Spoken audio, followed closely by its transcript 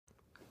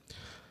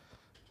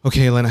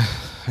Okay, Elena,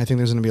 I think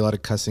there's going to be a lot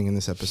of cussing in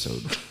this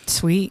episode.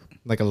 Sweet.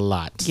 Like a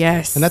lot.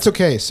 Yes. And that's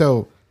okay.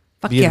 So,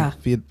 Fuck yeah.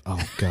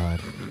 Oh, God.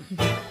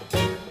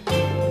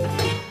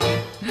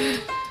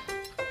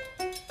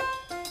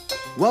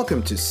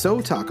 Welcome to So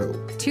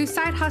Taco Two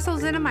side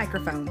hustles and a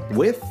microphone.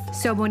 with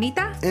So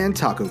Bonita. and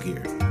Taco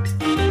Gear.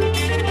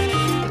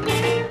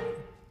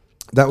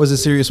 That was a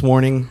serious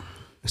warning.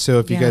 So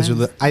if you guys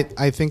are,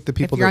 I think the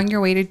people If you're that on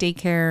your way to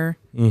daycare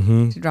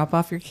to drop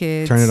off your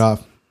kids, turn it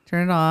off,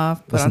 Turn it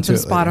off. Put Listen on some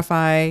to it later.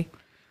 Spotify.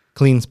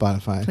 clean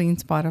Spotify. Clean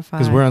Spotify.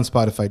 Because we're on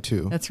Spotify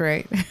too. That's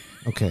right.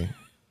 Okay.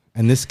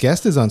 And this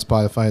guest is on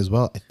Spotify as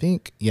well. I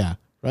think, yeah,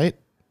 right?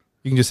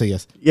 You can just say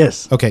yes.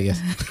 Yes. Okay,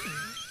 yes.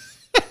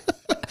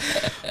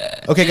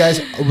 Okay,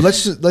 guys,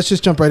 let's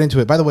just jump right into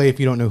it. By the way, if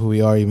you don't know who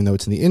we are, even though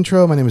it's in the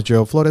intro, my name is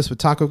Gerald Flores with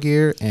Taco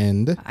Gear,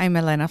 and I'm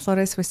Elena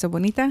Flores with So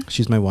Bonita.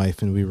 she's my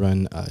wife, and we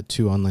run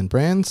 2 online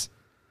brands.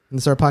 And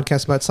this is our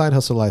podcast about side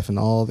hustle life and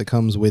all that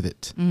comes with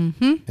it.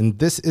 Mm-hmm. And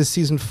this is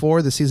season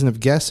 4, the season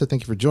of guests. So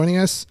thank you for joining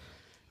us.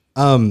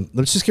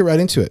 Let's just get right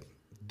into it.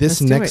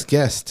 This next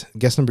guest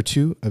number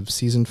 2 of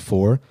season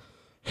 4,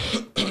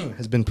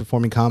 has been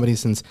performing comedy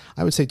since,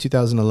 I would say,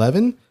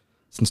 2011.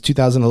 Since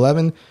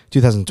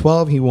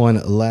 2012, he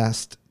won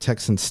Last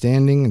Texan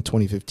Standing in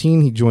 2015.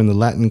 He joined the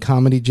Latin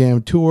Comedy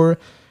Jam Tour.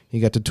 He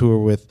got to tour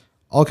with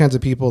all kinds of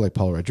people like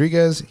Paul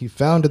Rodriguez. He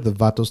founded the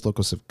Vatos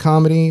Locos of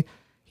Comedy.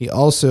 He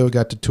also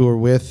got to tour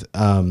with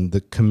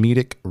the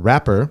comedic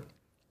rapper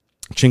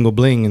Chingo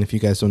Bling. And if you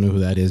guys don't know who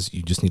that is,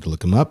 you just need to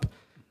look him up.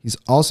 He's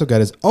also got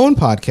his own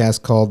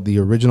podcast called the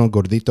Original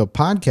Gordito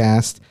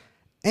Podcast.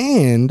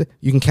 And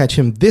you can catch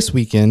him this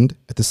weekend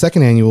at the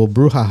 2nd annual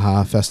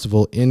Brujaha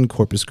Festival in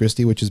Corpus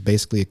Christi, which is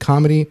basically a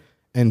comedy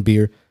and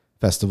beer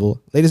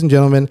festival. Ladies and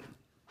gentlemen,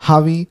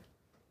 Javi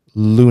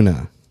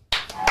Luna.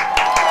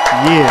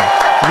 Yeah.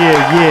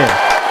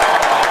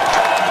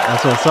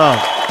 That's what's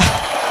up.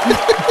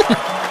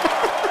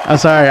 I'm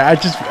sorry.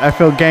 I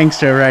feel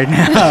gangster right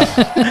now.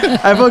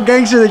 I feel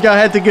gangster that y'all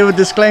had to give a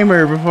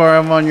disclaimer before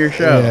I'm on your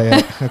show.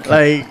 Yeah. Okay.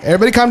 Like,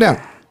 Everybody calm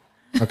down.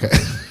 Okay.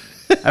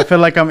 I feel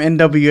like I'm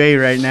NWA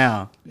right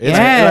now.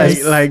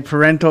 Yes. Like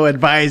parental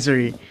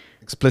advisory.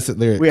 Explicit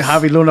lyrics. We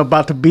Javi Luna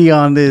about to be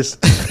on this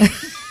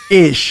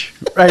ish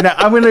right now.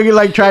 I'm gonna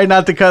like try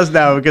not to cuss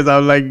now because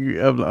I'm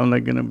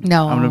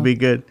gonna be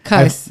good.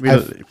 Cuss.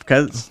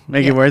 Cuss.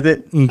 Make it worth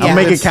it. Yeah. I'll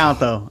make it It's- count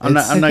though. I'm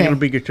not okay. gonna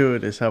be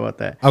gratuitous. How about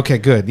that? Okay,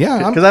 good.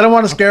 Yeah. Because I don't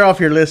want to scare off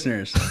your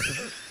listeners.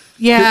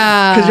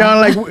 Yeah. Because y'all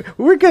like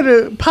we're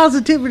gonna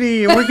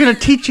positivity and we're gonna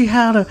teach you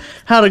how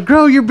to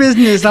grow your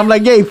business. I'm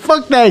like, hey,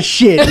 fuck that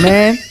shit,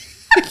 man.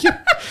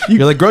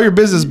 You're like, grow your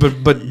business,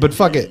 but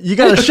fuck it. You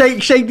gotta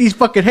shake these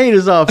fucking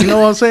haters off. You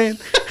know what I'm saying?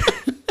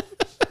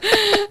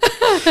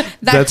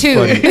 that too.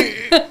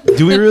 Funny.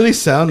 Do we really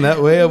sound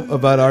that way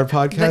about our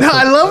podcast? No,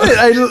 I love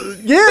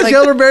it. Yes,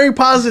 y'all are very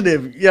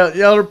positive.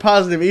 Y'all are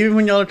positive, even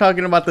when y'all are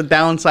talking about the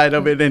downside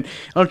of it, and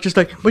I'm just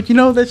like, but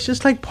that's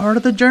just like part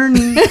of the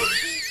journey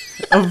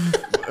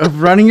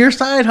of running your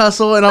side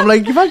hustle. And I'm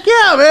like, fuck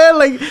yeah, man!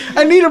 Like,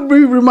 I need to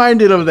be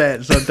reminded of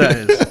that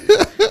sometimes.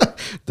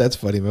 That's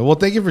funny, man. Well,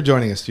 thank you for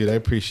joining us, dude. I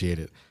appreciate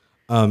it.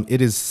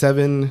 It is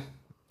 7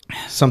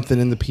 something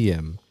in the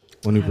PM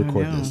when we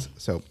record this.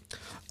 So,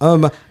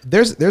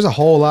 there's a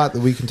whole lot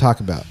that we can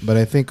talk about, but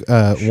I think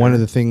one of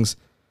the things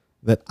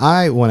that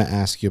I want to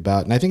ask you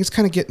about, and I think it's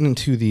kind of getting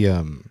into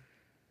the,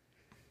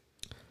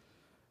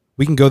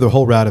 we can go the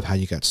whole route of how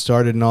you got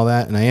started and all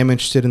that, and I am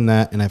interested in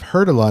that, and I've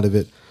heard a lot of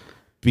it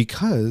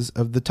because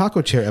of the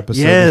taco chair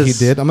episode that he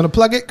did. I'm going to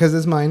plug it because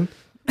it's mine.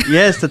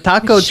 Yes, the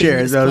taco chair.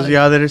 Shameless Those plug. of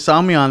y'all that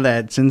saw me on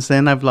that. Since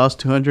then, I've lost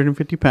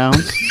 250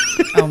 pounds.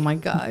 Oh my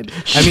God.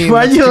 I mean,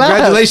 Why'd you laugh?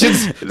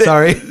 congratulations.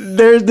 Sorry.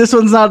 This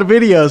one's not a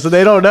video, so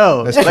they don't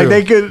know. That's like true.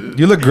 they could.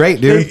 You look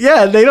great, dude.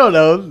 They don't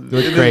know.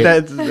 look great.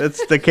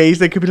 That's the case.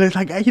 They could be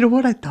like, you know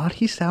what? I thought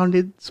he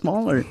sounded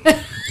smaller.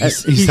 He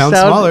sounds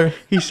smaller.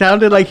 He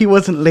sounded like he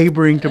wasn't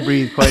laboring to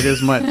breathe quite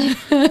as much.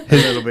 A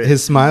little bit.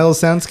 His smile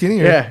sounds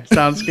skinnier. Yeah,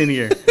 sounds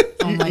skinnier.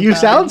 my you God.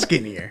 sound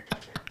skinnier.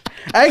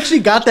 I actually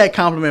got that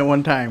compliment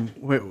one time,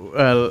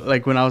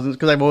 like when I was,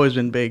 because I've always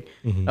been big.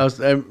 Mm-hmm.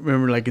 I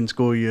remember like in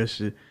school, you used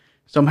to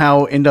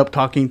somehow end up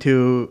talking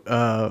to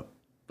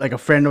like a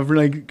friend over,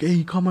 like, hey,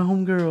 you call my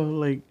homegirl,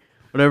 like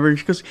whatever. And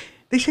she goes,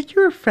 they said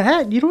you were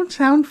fat. You don't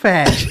sound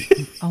fat.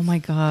 Oh my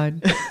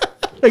God.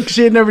 Like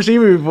she had never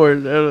seen me before,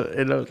 and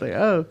I was like,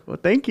 oh, well,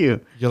 thank you.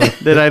 You're like,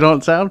 That I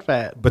don't sound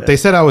fat. but they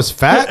said I was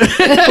fat.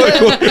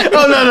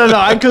 Oh no!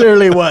 I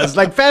clearly was.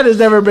 Like, fat has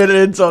never been an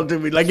insult to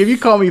me. Like, if you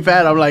call me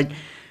fat, I'm like,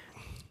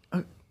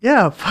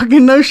 yeah,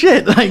 fucking no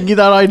shit. Like, you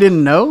thought I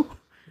didn't know?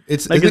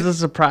 It's Like, is isn't, it a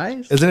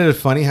surprise? isn't it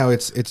funny how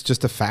it's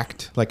just a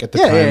fact? Like at the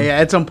Yeah.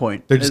 time, At some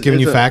point, They're just giving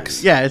you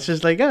facts? Yeah, it's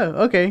just like, oh,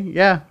 okay,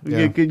 yeah.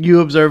 Yeah. You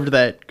observed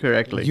that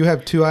correctly. you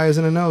have 2 eyes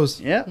and a nose.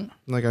 Yeah.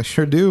 Like I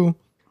sure do.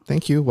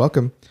 Thank you.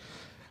 Welcome.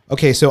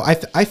 Okay, so I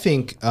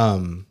think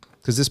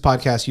because this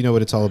podcast, you know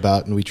what it's all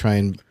about, and we try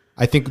and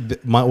I think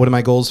one of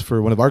our goals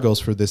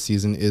for this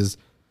season is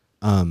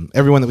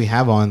everyone that we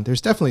have on.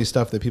 There's definitely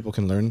stuff that people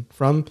can learn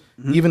from,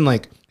 even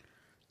like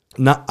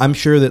I'm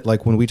sure that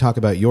like when we talk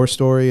about your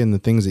story and the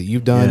things that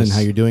you've done and Yes.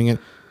 how you're doing it,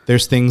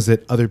 there's things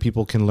that other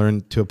people can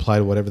learn to apply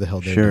to whatever the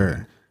hell they're Sure.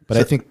 doing. But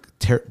I think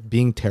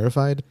being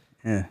terrified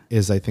Yeah.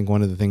 is, I think,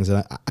 one of the things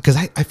that because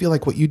I feel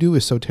like what you do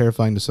is so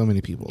terrifying to so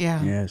many people.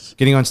 Yeah. Yes.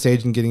 Getting on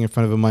stage and getting in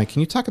front of a mic. Can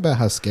you talk about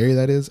how scary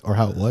that is or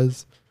how it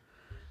was?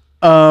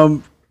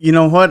 You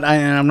know what?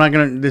 I'm not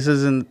gonna. This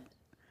isn't.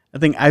 I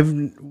think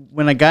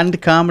when I got into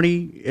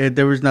comedy,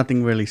 there was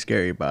nothing really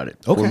scary about it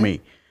for Okay.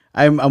 me.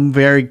 I'm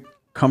very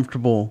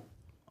comfortable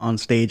on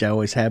stage. I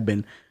always have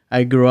been.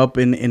 I grew up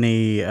in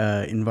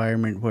a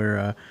environment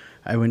where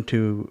I went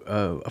to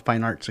a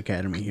fine arts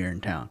academy here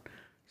in town.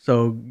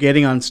 So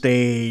getting on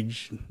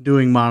stage,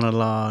 doing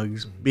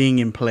monologues, being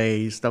in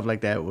plays, stuff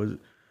like that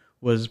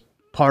was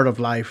part of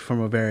life from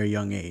a very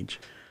young age.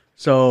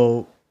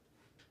 So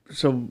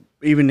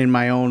even in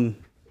my own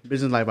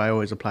business life, I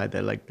always applied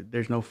that. Like,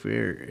 there's no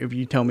fear. If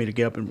you tell me to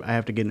get up and I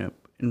have to get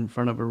in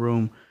front of a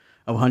room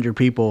of 100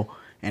 people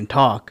and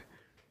talk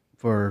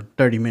for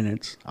 30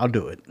 minutes, I'll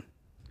do it.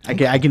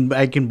 I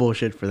can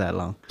bullshit for that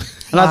long.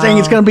 I'm not saying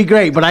it's gonna be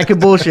great, but I can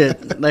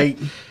bullshit. Like,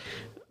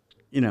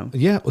 you know.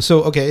 Yeah.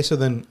 So, okay. So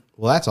then,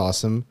 well, that's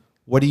awesome.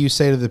 What do you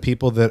say to the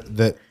people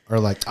that are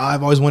like, oh,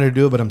 I've always wanted to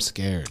do it, but I'm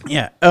scared?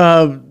 Yeah.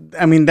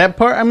 I mean, that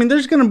part, I mean,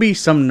 there's going to be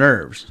some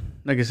nerves.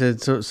 Like I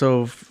said,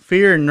 so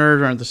fear and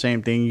nerves aren't the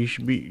same thing. You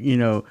should be, you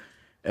know,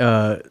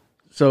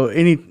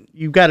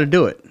 you got to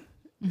do it.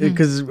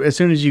 Because as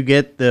soon as you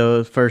get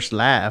the first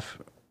laugh,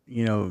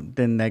 you know,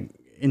 then that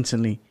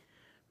instantly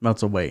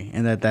melts away.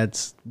 And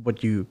that's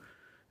what you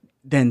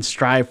then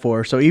strive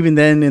for. So even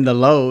then in the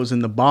lows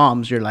and the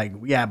bombs, you're like,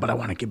 yeah, but I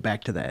want to get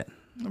back to that.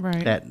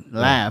 Right. That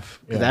laugh,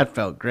 because that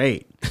felt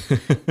great.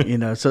 You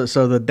know,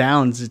 so the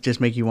downs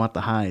just make you want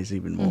the highs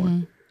even more.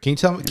 Can you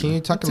tell me? Can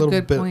you talk That's a a little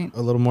good bit, point.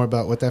 a little more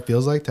about what that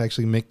feels like to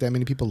actually make that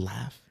many people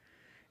laugh?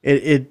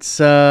 It's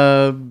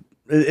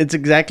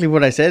exactly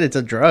what I said. It's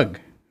a drug,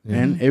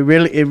 and it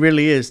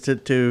really is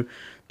to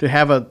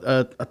have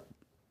a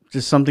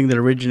just something that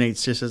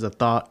originates just as a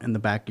thought in the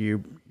back of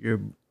your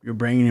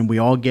brain, and we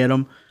all get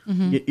them.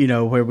 You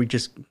know, where we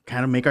just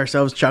kind of make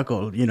ourselves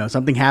chuckle. You know,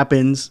 something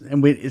happens,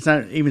 and it's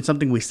not even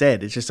something we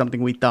said. It's just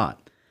something we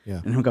thought.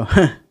 Yeah. And we go,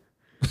 huh.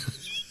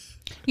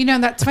 You know,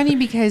 that's funny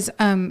because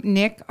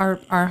Nick,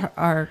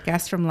 our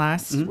guest from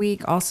last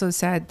week, also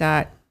said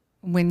that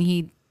when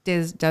he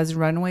does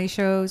runway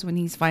shows, when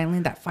he's finally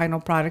that final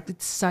product,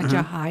 it's such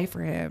a high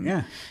for him.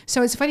 Yeah.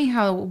 So it's funny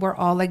how we're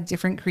all like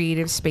different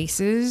creative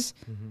spaces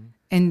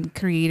and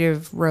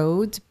creative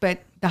roads, but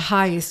the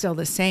high is still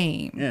the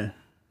same. Yeah.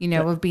 You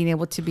know, of being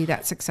able to be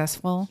that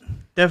successful.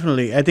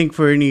 Definitely. I think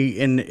for any,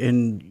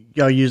 and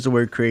y'all use the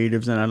word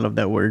creatives, and I love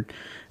that word.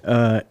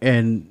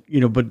 And, you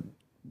know, but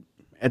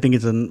I think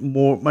it's a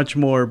much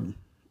more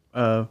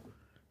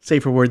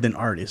safer word than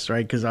artists,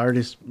 right? Because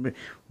artists, when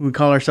we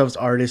call ourselves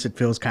artists, it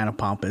feels kind of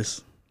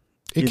pompous.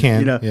 It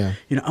can. You know, Yeah.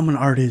 you know, I'm an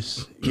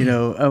artist, you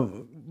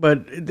know,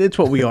 but it's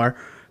what we are.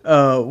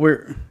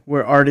 We're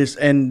artists,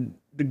 and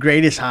the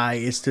greatest high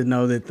is to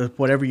know that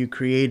whatever you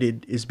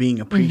created is being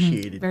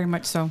appreciated. Very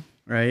much so.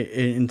 Right,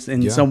 in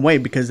some way,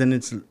 because then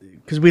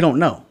because we don't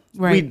know.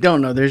 Right. We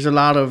don't know. There's a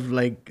lot of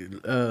like,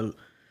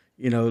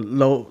 you know,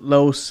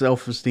 low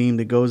self-esteem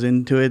that goes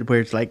into it, where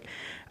it's like,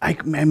 I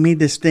made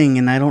this thing,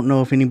 and I don't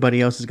know if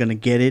anybody else is gonna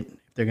get it.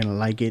 If they're gonna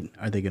like it.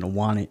 Are they gonna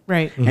want it?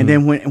 Right. And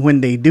then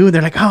when they do,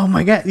 they're like, oh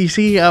my god, you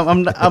see,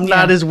 I'm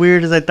not as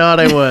weird as I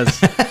thought I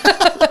was.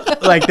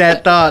 Like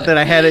that thought that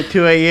I had at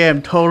 2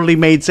 a.m. totally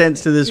made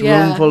sense to this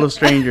room full of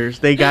strangers.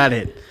 They got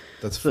it.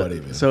 That's funny,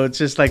 man. So it's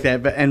just like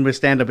that. And with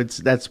stand up,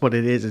 that's what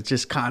it is. It's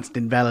just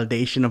constant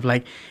validation of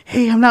like,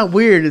 hey, I'm not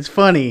weird. It's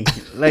funny.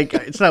 Like,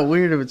 it's not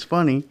weird if it's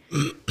funny.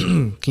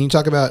 Can you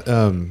talk about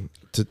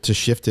to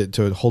shift it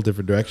to a whole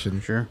different direction?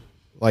 Sure.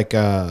 Like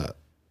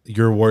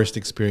your worst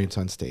experience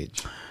on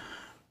stage.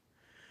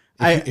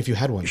 If you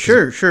had one.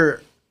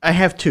 Sure. I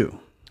have two.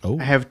 Oh.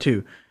 I have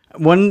two.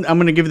 One, I'm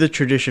going to give the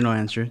traditional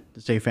answer,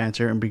 the safe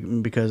answer,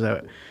 and because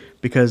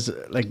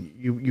like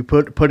you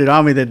put it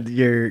on me that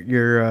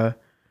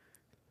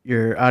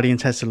your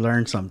audience has to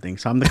learn something.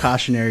 So I'm the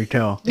cautionary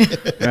tale,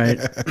 right?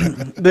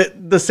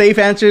 The safe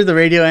answer, the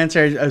radio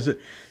answer,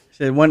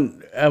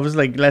 I was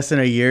like less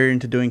than a year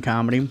into doing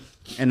comedy,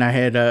 and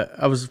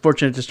I was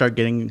fortunate to start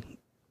getting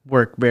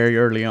work very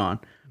early on,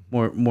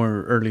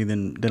 more early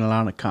than a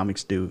lot of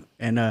comics do.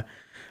 And I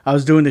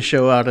was doing the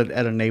show out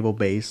at a naval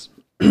base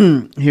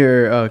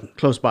here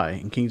close by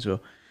in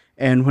Kingsville.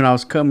 And when I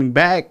was coming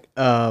back,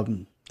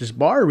 this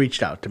bar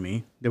reached out to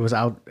me. It was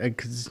out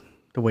because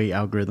the way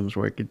algorithms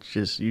work, it's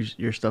just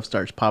your stuff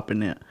starts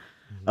popping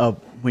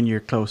up when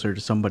you're closer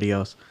to somebody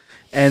else.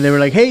 And they were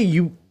like, hey,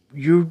 you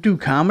do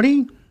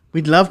comedy?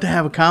 We'd love to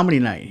have a comedy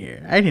night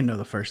here. I didn't know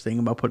the first thing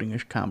about putting a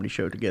comedy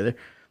show together,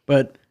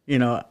 but you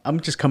know,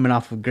 I'm just coming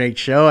off a great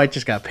show. I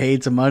just got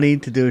paid some money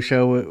to do a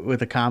show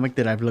with a comic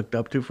that I've looked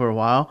up to for a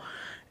while.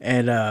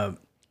 And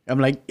I'm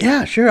like,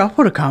 yeah, sure, I'll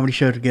put a comedy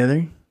show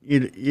together,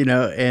 you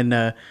know,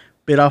 and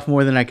bit off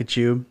more than I could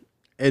chew.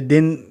 It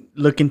didn't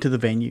look into the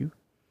venue.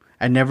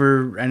 I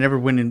never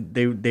went in.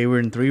 They were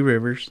in Three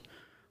Rivers,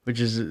 which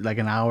is like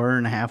an hour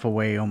and a half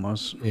away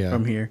almost Yeah.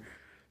 from here.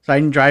 So I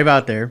didn't drive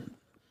out there.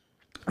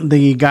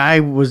 The guy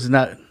was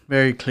not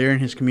very clear in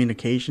his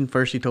communication.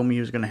 First, he told me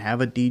he was going to have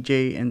a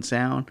DJ and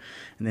sound,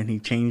 and then he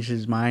changed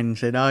his mind and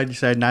said, "Oh, I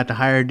decided not to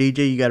hire a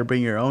DJ. You got to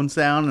bring your own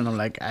sound." And I'm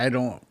like,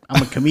 I'm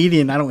a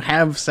comedian. I don't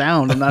have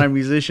sound. I'm not a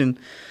musician.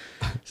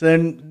 So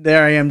then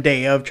there I am,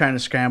 day of, trying to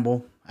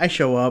scramble. I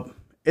show up.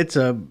 It's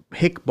a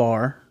hick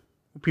bar.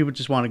 People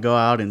just want to go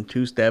out and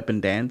two-step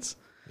and dance.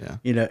 Yeah.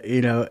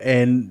 You know,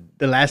 and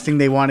the last thing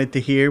they wanted to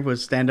hear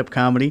was stand-up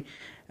comedy.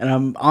 And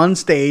I'm on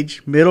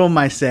stage, middle of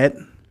my set,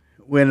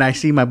 when I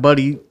see my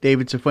buddy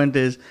David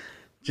Cifuentes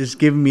just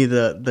giving me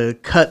the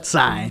cut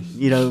sign,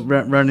 you know,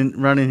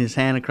 running his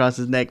hand across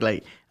his neck.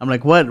 Like, I'm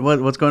like,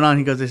 what's going on?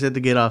 He goes, they said to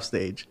get off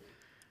stage.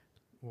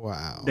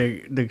 Wow.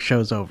 The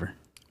show's over.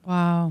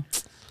 Wow.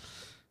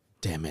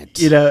 Damn it.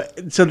 You know,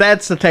 so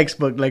that's the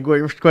textbook. Like,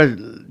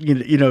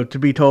 you know, to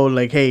be told,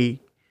 like, hey,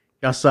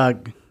 y'all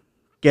suck,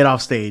 get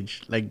off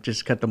stage. Like,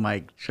 just cut the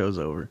mic, show's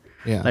over.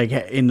 Yeah. Like,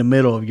 in the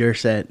middle of your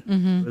set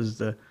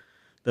was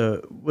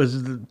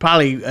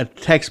probably a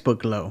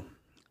textbook low.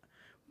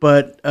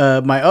 But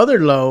my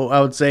other low,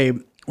 I would say,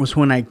 was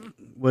when I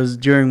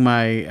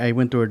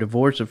went through a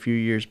divorce a few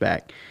years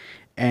back,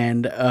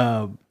 and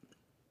I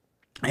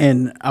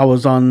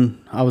was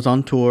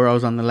on tour. I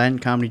was on the Latin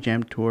Comedy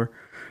Jam tour.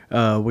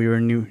 We were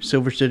in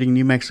Silver City,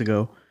 New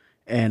Mexico,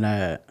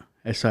 and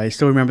so I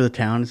still remember the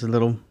town. It's a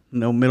little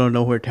middle of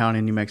nowhere town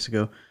in New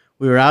Mexico.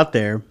 We were out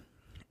there,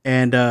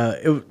 and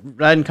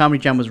Latin Comedy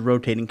Jam was a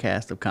rotating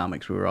cast of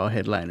comics. We were all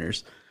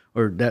headliners,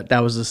 or that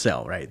was the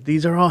sell, right?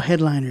 These are all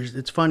headliners.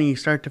 It's funny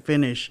start to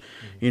finish,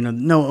 you know,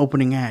 no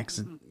opening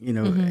acts, you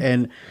know,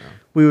 and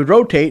we would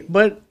rotate.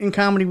 But in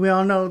comedy, we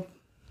all know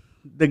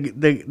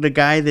the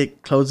guy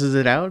that closes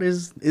it out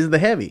is the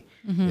heavy.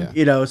 Yeah.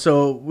 You know,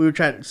 so we were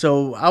trying.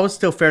 So I was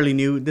still fairly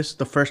new. This is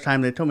the first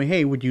time they told me,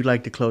 "Hey, would you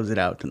like to close it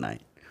out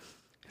tonight?"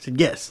 I said,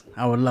 "Yes,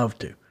 I would love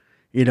to."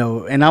 You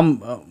know, and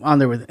I'm on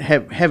there with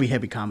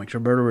heavy comics.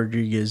 Roberto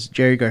Rodriguez,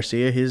 Jerry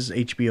Garcia, his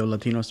HBO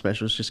Latino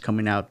special is just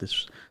coming out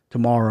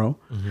tomorrow.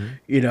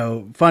 You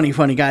know,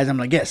 funny guys. I'm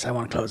like, yes, I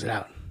want to close it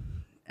out.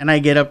 And I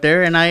get up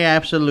there, and I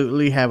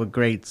absolutely have a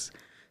great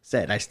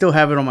set. I still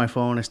have it on my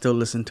phone. I still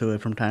listen to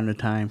it from time to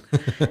time,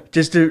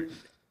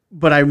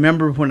 But I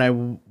remember when I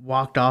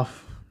walked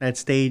off that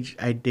stage,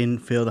 I didn't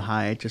feel the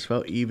high. I just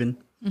felt even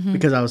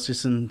because I was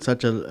just in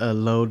such a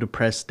low,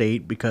 depressed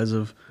state because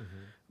of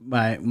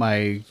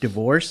my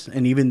divorce.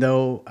 And even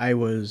though I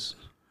was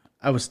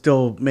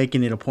still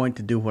making it a point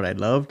to do what I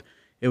loved,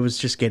 it was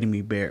just getting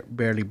me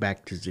barely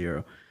back to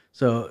zero.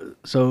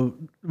 So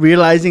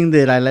realizing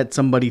that I let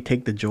somebody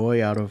take the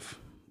joy out of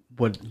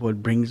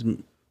what brings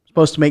me,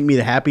 supposed to make me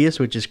the happiest,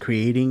 which is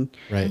creating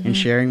and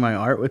sharing my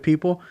art with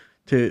people.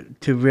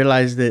 To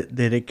realize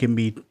that it can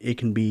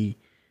be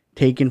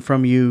taken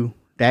from you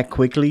that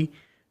quickly,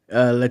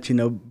 let you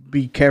know,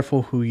 be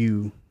careful who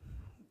you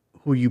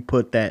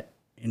put that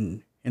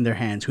in their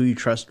hands, who you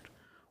trust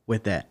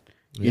with that,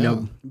 you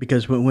know,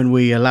 because when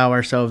we allow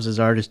ourselves as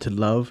artists to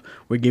love,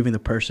 we're giving the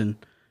person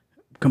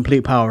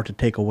complete power to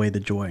take away the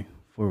joy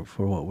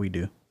for what we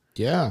do.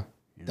 Yeah.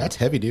 That's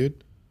heavy,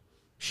 dude.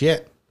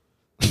 Shit.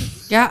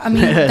 Yeah, I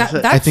mean, that's,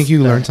 I think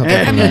you learned something.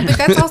 I from mean, that.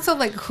 but that's also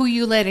like who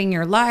you let in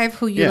your life,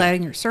 who you let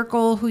in your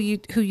circle, who you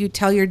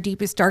tell your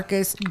deepest,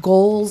 darkest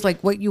goals,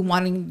 like what you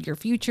want in your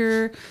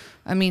future.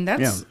 I mean,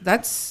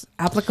 that's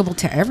applicable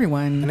to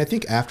everyone. And I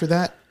think after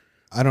that,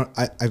 I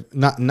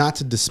not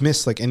to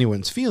dismiss like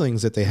anyone's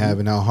feelings that they have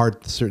and how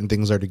hard certain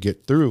things are to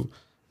get through,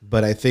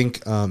 but I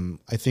think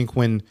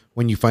when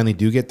you finally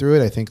do get through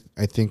it,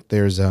 I think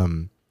there's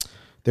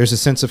a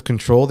sense of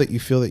control that you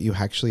feel that you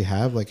actually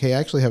have. Like, hey, I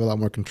actually have a lot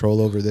more control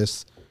over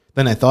this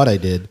than I thought I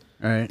did.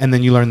 Right. And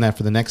then you learn that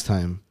for the next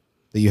time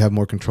that you have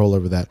more control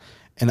over that.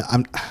 And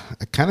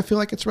I kind of feel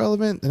like it's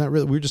relevant. And not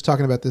really. We were just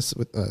talking about this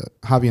with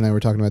Javi and I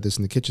were talking about this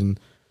in the kitchen.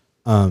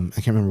 I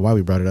can't remember why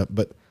we brought it up,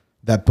 but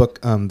that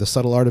book, The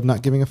Subtle Art of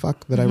Not Giving a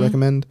Fuck, that I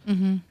recommend.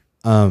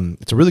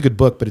 It's a really good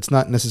book, but it's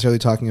not necessarily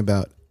talking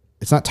about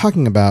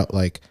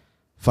like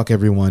fuck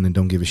everyone and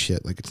don't give a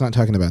shit. Like, it's not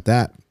talking about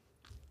that,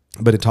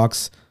 but it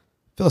talks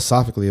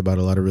philosophically about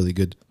a lot of really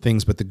good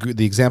things. But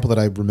the example that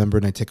I remember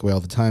and I take away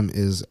all the time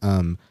is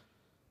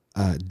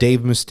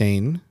Dave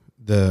Mustaine,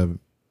 the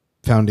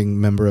founding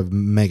member of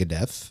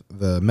Megadeth,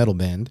 the metal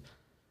band,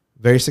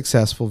 very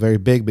successful, very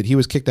big, but he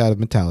was kicked out of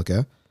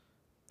Metallica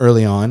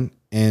early on.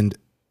 And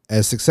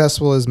as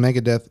successful as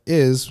Megadeth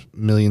is,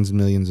 millions and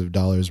millions of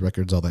dollars,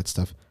 records, all that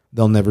stuff,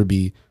 they'll never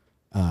be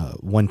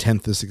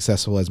 1/10 as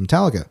successful as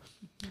Metallica.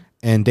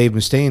 And Dave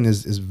Mustaine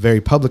is very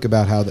public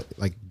about how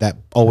that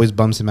always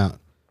bums him out.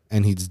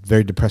 And he's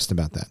very depressed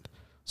about that.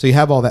 So you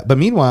have all that, but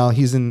meanwhile,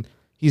 he's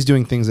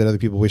doing things that other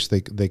people wish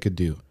they could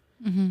do.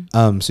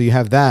 So you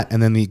have that,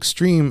 and then the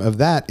extreme of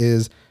that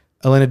is,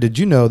 Elena, did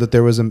you know that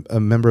there was a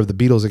member of the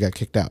Beatles that got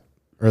kicked out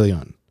early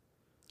on?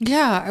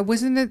 Yeah,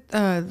 wasn't it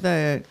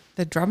the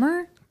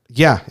drummer?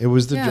 Yeah, it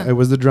was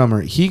the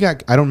drummer.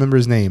 I don't remember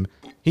his name.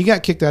 He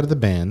got kicked out of the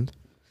band,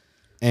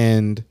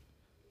 and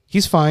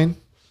he's fine.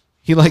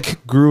 He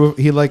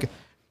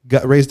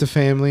raised a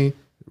family,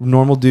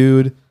 normal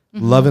dude,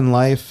 loving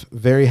life,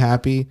 very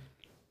happy.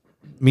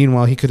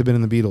 Meanwhile, he could have been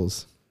in the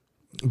Beatles,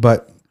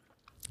 but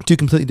two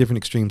completely different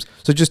extremes.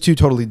 So just two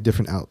totally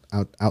different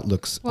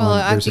outlooks. Well, on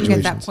I their think at that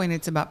situations. point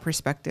it's about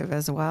perspective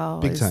as well.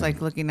 Big It's time.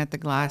 like looking at the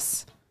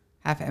glass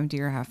half empty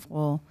or half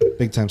full.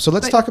 Big time. So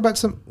let's But- talk about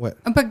some what?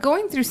 But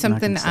going through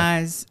something stop.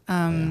 as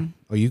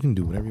Oh, you can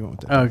do whatever you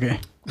want with that. Okay.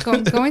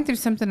 going through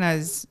something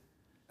as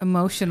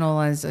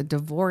emotional as a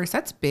divorce,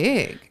 that's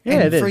big. Yeah,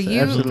 and it for is,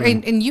 you, absolutely.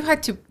 and you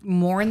had to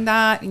mourn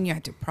that, and you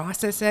had to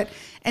process it,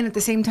 and at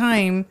the same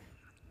time,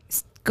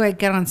 go ahead,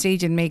 get on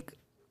stage and make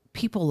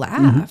people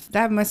laugh.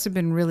 That must have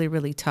been really,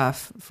 really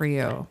tough for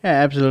you.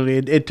 Yeah, absolutely.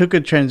 It took a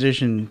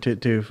transition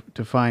to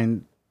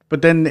find,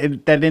 but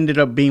then that ended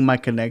up being my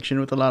connection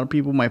with a lot of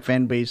people. My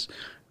fan base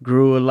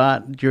grew a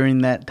lot during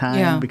that time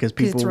Yeah, because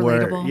 'cause it's people were,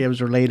 relatable. it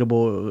was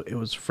relatable. It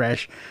was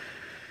fresh.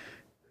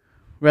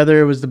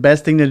 Whether it was the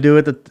best thing to do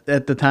at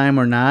the time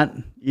or not,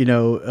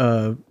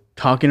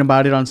 talking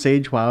about it on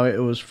stage while it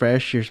was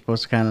fresh, you're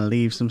supposed to kind of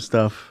leave some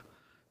stuff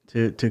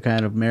to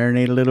kind of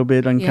marinate a little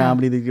bit on Yeah.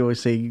 comedy. They always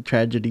say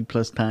tragedy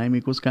plus time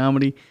equals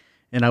comedy.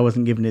 And I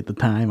wasn't giving it the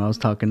time. I was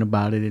talking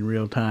about it in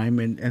real time.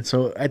 And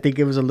so I think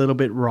it was a little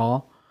bit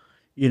raw,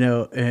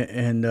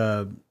 and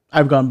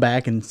I've gone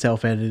back and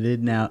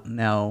self-edited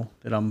now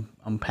that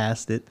I'm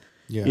past it,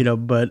 Yeah.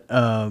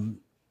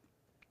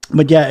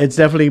 But yeah, it's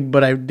definitely,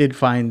 but I did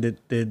find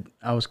that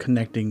I was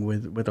connecting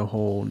with a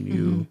whole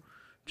new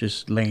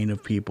just lane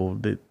of people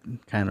that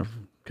kind of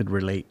could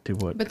relate to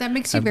what. But that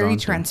makes you I've very gone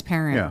through.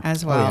 transparent Yeah.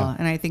 as well. yeah.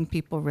 And I think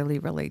people really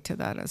relate to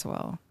that as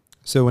well.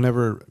 So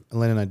whenever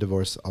Elena and I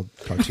divorce, I'll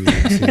talk to you.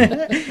 And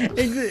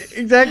see.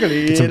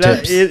 Exactly. Get some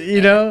tips.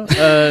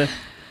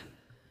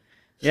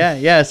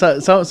 Yeah. So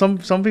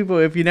some people,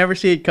 if you never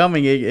see it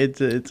coming,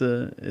 it's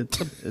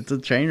a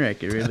train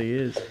wreck. It really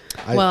is.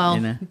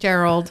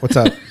 Gerald, What's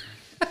up?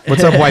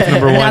 What's up, wife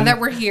number now one? that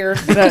we're here,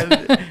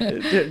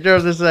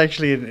 Gerald, this is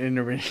actually an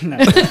intervention.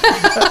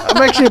 I'm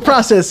actually a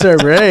process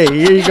server. Hey,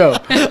 here you go.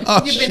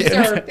 Oh, you've shit.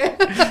 been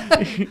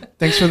served.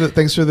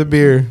 Thanks for the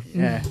beer.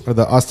 Yeah. Or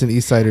the Austin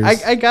East Siders.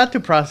 I got to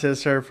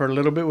process serve for a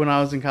little bit when I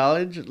was in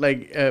college,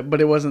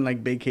 but it wasn't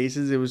like big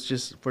cases. It was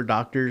just for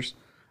doctors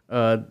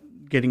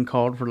getting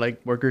called for like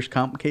workers'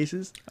 comp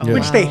cases, Yeah.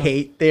 which they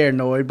hate. They're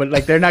annoyed, but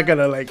like they're not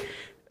gonna like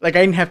I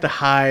didn't have to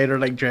hide or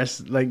like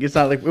dress. Like it's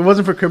not like it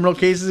wasn't for criminal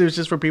cases. It was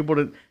just for people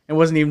to. It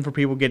wasn't even for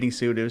people getting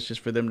sued. It was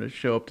just for them to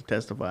show up to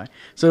testify.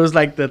 So it was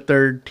like the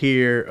third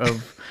tier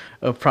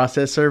of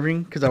process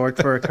serving because I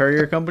worked for a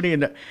courier company,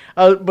 but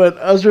I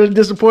was really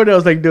disappointed. I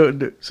was like,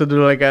 do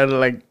I gotta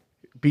like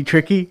be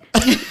tricky?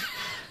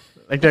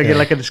 Like, do I get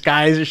like a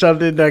disguise or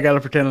something? Do I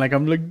gotta pretend like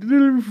I'm like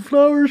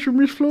flowers from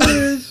Miss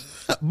Flores?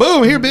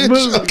 Boom, here,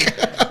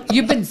 bitch.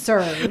 You've been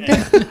served.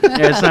 Yeah,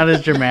 it's not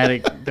as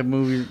dramatic the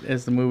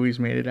movies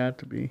made it out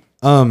to be.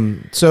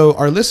 So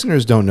our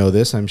listeners don't know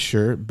this, I'm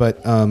sure,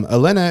 but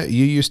Elena,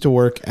 you used to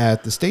work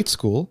at the state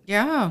school,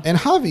 Yeah. and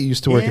Javi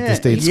used to work at the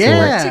state school.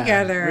 Yeah,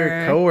 Together.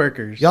 we're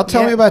coworkers. Y'all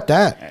tell me about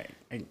that.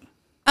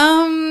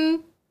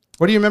 Um.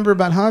 What do you remember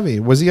about Javi?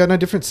 Was he on a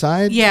different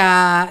side?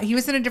 Yeah, he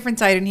was in a different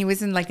side, and he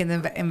was in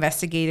the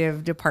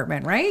investigative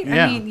department, right?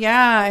 Yeah. I mean,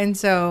 yeah, and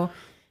so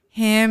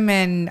him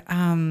and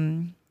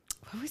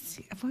what was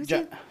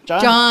it?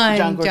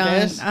 John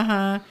Cortez?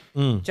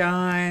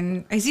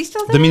 John. Is he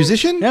still there? The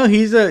musician? No,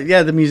 he's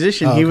the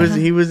musician. Oh, okay.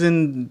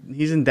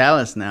 He's in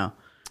Dallas now.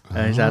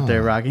 He's out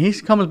there rocking. He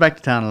comes back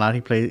to town a lot. He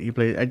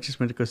plays. I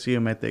just went to go see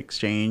him at the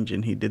Exchange,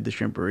 and he did the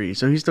Shrimpery.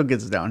 So he still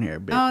gets down here a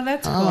bit. Oh,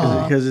 that's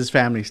cool. Because his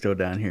family's still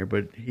down here,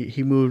 but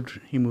he moved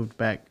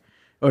back,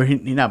 or he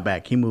not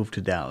back. He moved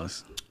to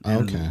Dallas.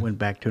 And Okay. went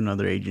back to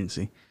another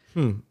agency.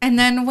 And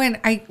then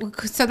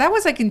so that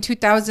was like in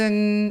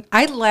 2000.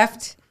 I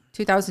left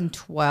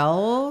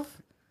 2012.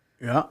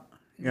 Yeah.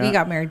 We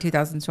got married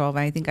 2012.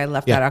 And I think I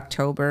left Yeah. that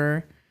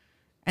October,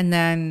 and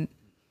then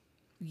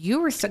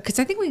you were because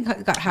I think we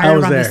got I hired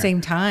was around there. the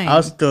same time. I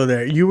was still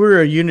there. You were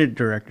a unit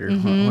director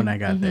when I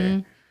got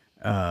there.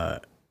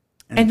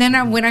 And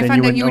then when I then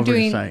found you out you were went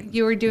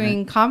over to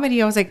doing site.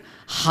 comedy, I was like,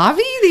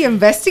 Javi, the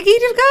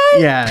investigative guy.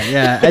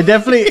 Yeah. I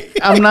definitely.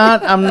 I'm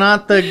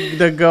not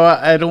the go.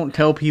 I don't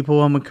tell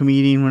people I'm a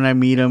comedian when I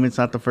meet them. It's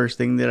not the first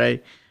thing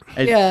that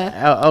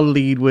I'll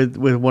lead with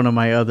one of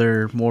my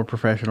other more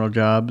professional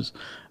jobs.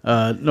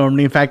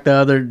 Normally, in fact, the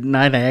other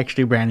night I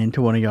actually ran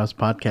into one of y'all's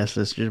podcast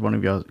listeners, one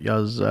of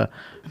y'all's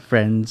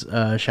friends.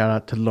 Shout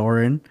out to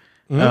Lauren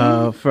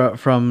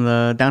from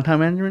the Downtown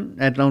Management.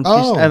 I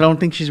don't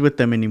think she's with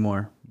them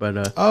anymore.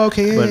 But Oh,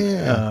 okay.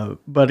 Yeah.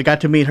 but I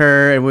got to meet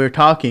her and we were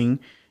talking,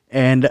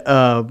 and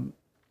I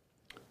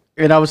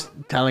was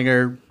telling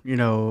her,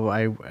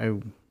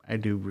 I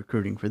do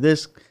recruiting for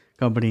this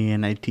company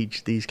and I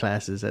teach these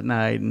classes at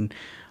night and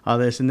all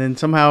this, and then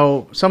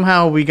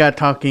somehow we got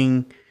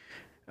talking.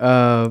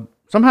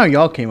 Somehow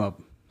y'all came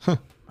up,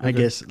 I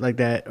guess, like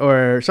that,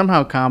 or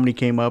somehow comedy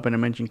came up and I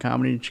mentioned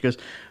comedy, and she goes,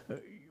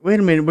 "Wait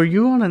a minute, were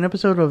you on an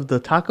episode of the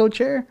Taco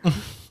Chair?"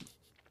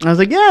 I was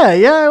like,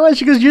 yeah. What?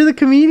 She goes, you're the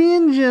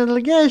comedian? She was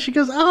like, yeah. She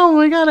goes, oh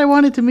my God, I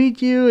wanted to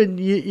meet you. And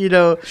you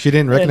know. She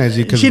didn't recognize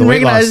you because she of the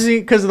didn't weight loss. recognize me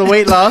because of the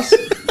weight loss.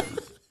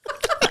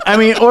 I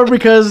mean, or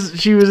because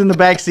she was in the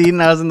back seat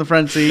and I was in the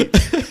front seat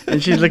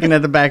and she's looking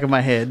at the back of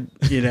my head,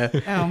 you know.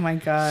 Oh my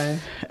God.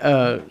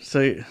 That's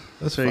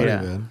funny,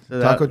 yeah. man.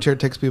 So Taco chair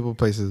takes people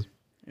places.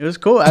 It was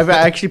cool. I've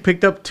actually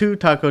picked up 2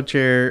 taco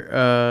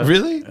chair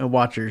Really?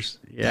 watchers.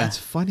 Yeah. That's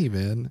funny,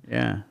 man.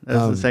 Yeah.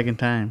 That's the second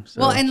time.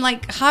 So. Well, and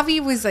like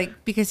Javi was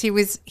like, because he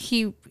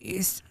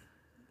is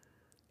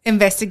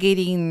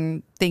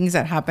investigating things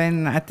that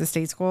happen at the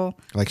state school.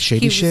 Like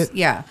shady He was- shit?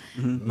 Yeah.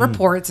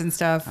 Reports and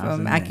stuff,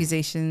 in there.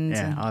 accusations.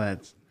 yeah, and- all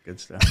that's good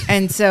stuff.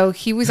 And so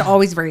he was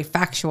always very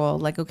factual,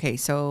 like, okay,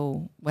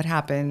 so what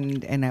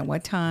happened and at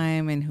what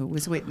time and who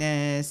was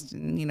witnessed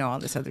and, you know, all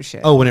this other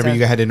shit. Oh, whenever So-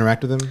 you had to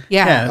interact with him?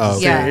 Yeah. Oh,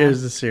 okay. Yeah. It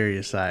was the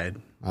serious side.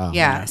 Oh,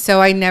 Yeah.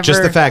 So I never.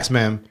 Just the facts,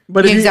 ma'am.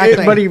 But if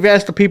Exactly. but if you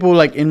asked the people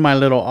like in my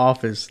little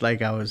office,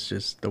 like I was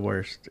just the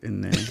worst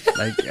in there.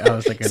 Like I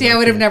was like, See, I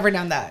would have never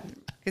done that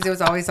because it was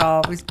always.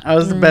 I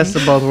was the best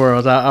of both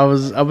worlds. I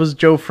was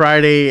Joe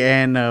Friday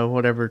and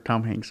whatever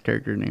Tom Hanks'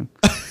 character name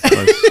was.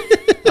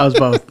 I was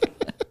both.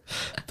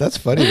 That's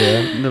funny,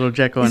 man. Little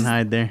Jekyll and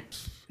Hyde there.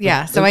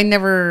 Yeah. So I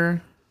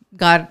never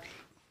got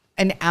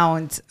an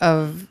ounce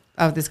of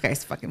this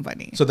guy's fucking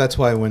funny. So that's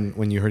why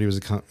when you heard he was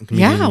a comedian,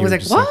 Yeah. I you was were like,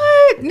 just what?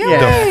 No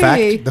Yeah.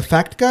 way. the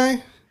fact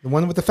guy? The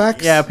one with the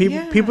facts? Yeah,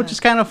 people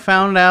just kind of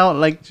found out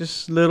like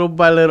just little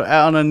by little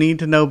on a need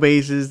to know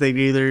basis. They'd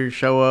either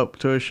show up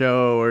to a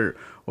show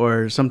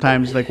or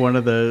sometimes like one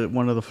of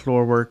the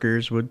floor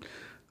workers would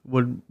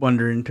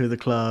wander into the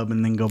club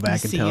and then go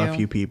back and See tell you. a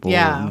few people.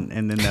 Yeah. And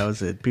then that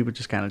was it. People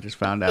just kind of just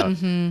found out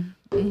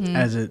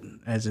as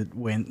it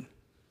went.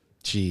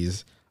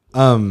 Jeez.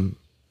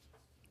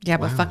 Yeah,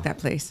 but fuck that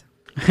place.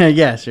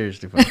 Yeah,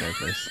 seriously, fuck that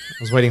place.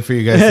 I was waiting for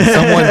you guys,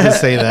 someone to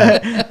say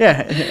that.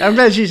 Yeah, I'm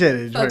glad she said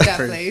it. Fuck that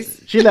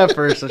place. She left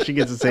first, so she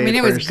gets to say I mean, it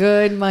it was first.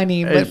 good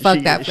money, but fuck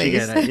that She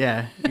place. got it.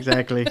 Yeah,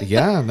 exactly.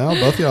 Yeah, no,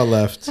 both of y'all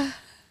left.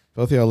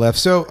 Both of y'all left.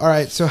 So, all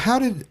right. So, how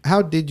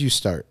did you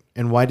start,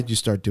 and why did you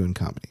start doing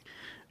comedy?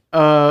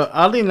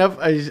 Oddly enough,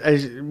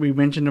 we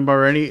mentioned him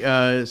already,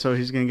 so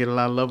he's gonna get a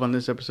lot of love on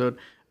this episode.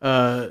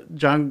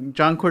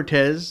 John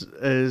Cortez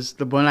is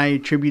the one I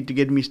attribute to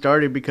getting me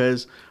started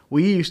because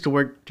we used to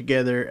work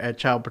together at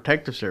Child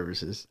Protective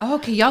Services. Oh,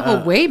 okay, y'all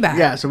go way back.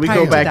 Yeah, so we prior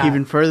go to back that.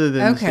 even further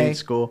than the Okay. state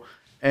school,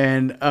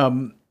 and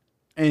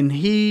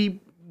he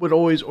would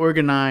always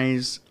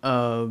organize.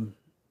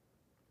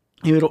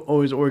 He would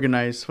always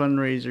organize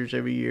fundraisers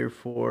every year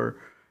for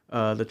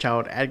the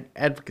Child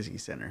Advocacy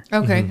Center.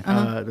 Okay.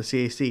 The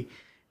CAC,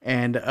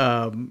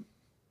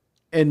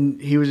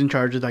 and he was in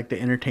charge of like the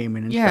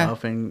entertainment and Yeah.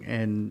 stuff,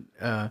 and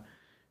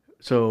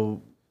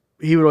so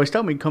he would always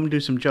tell me come do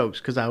some jokes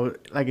because I was,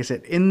 like I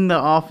said, in the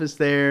office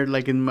there,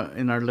 like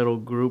in our little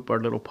group, our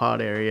little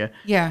pod area,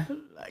 Yeah.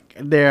 like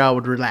there I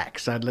would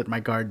relax. I'd let my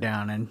guard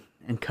down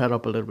and cut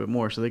up a little bit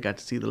more, so they got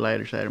to see the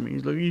lighter side of me.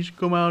 He's like, you should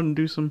come out and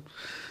do some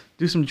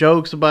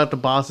jokes about the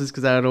bosses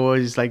because I would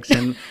always like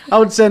I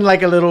would send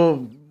like a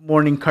little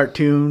morning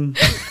cartoon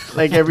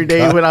like every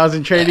day when I was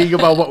in training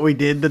about what we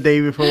did the day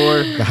before.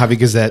 The Javi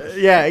Gazette.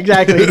 Yeah,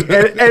 exactly.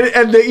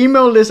 and the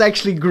email list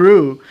actually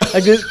grew.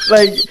 Like just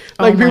like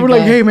my people were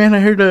like, God. hey man, I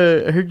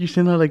heard you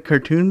send out like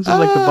cartoons of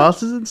like the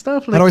bosses and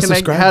stuff. Like, do I can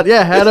subscribe?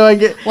 how do I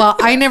get? Well,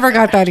 I never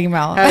got that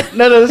email.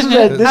 No, this is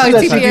at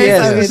CPS.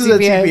 CPS. Oh, This is at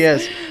CPS.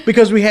 CPS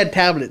because we had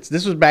tablets.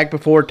 This was back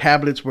before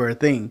tablets were a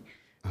thing.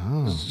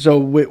 Oh. So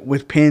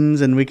with pins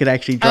and we could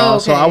actually draw. Oh,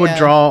 So okay, I would yeah.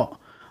 draw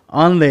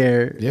on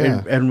there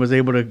Yeah. and was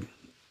able to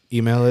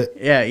Email it.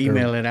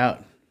 email it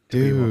out. to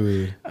people.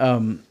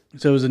 Dude.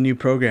 So it was a new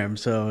program.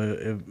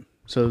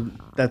 So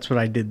that's what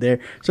I did there.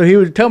 So he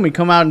would tell me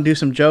come out and do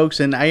some jokes,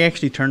 and I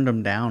actually turned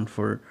them down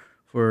for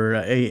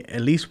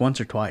at least once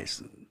or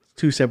twice,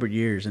 2 separate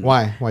years. And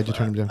Why? Why'd you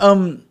turn him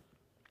down?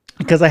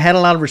 because I had a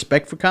lot of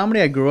respect for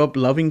comedy. I grew up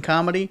loving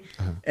comedy,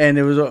 and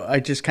I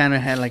just kind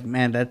of had like,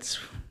 man, that's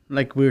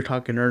like we were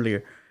talking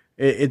earlier.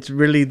 It's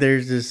really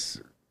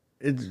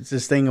it's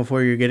this thing of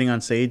where you're getting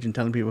on stage and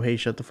telling people, hey,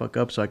 shut the fuck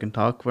up so I can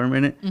talk for a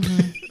minute.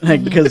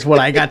 Like, because what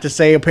I got to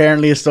say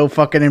apparently is so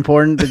fucking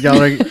important that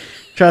y'all are,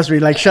 trust me,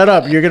 like, shut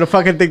up. You're going to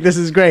fucking think this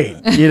is great,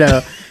 you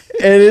know?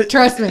 And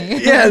Trust me.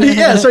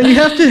 yeah. So you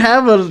have to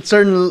have a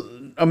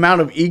certain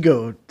amount of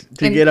ego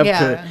to And- get up yeah.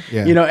 to,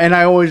 Yeah. you know, and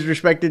I always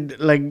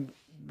respected, like,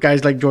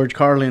 guys like George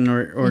Carlin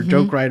or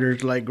joke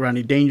writers like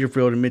Ronnie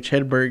Dangerfield and Mitch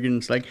Hedberg, and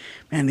it's like,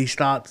 man, these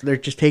thoughts, they're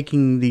just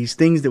taking these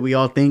things that we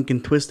all think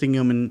and twisting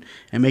them and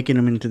making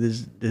them into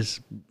this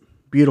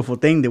beautiful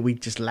thing that we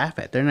just laugh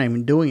at. They're not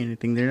even doing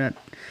anything. They're not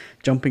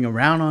jumping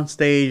around on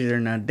stage. They're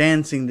not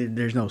dancing.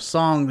 There's no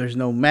song. There's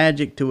no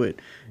magic to it.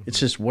 It's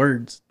just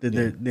words.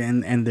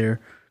 And they're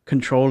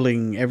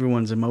controlling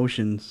everyone's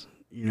emotions,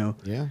 you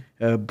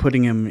know,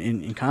 putting them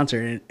in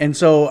concert. And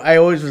so I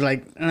always was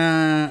like,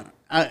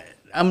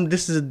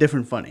 this is a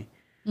different funny.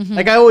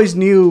 Like I always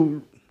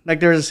knew, like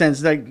there's a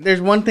sense, like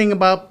there's one thing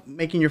about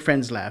making your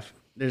friends laugh.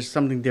 There's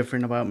something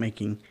different about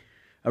making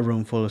a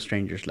room full of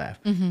strangers laugh.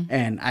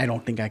 And I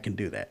don't think I can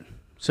do that.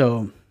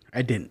 So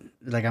I didn't.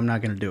 Like, I'm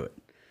not going to do it.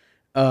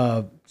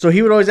 So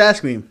he would always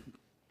ask me.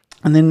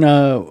 And then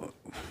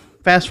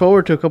fast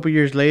forward to a couple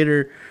years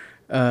later,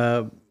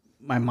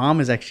 my mom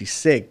is actually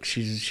sick.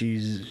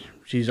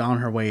 She's on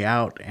her way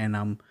out,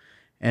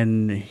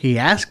 and he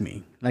asked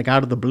me, like,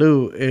 out of the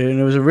blue, and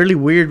it was a really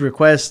weird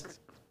request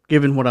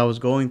given what I was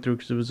going through,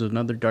 because it was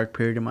another dark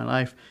period in my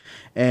life.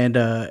 And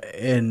I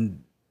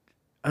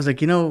was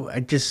like,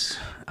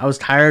 I was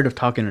tired of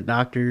talking to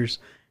doctors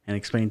and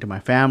explaining to my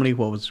family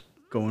what was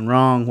going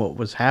wrong, what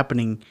was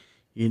happening,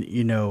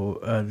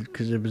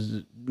 because it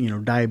was,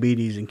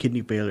 diabetes and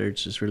kidney failure.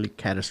 It's just really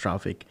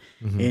catastrophic,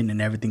 and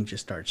everything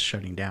just starts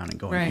shutting down and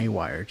going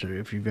haywire. So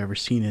if you've ever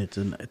seen it,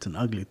 it's an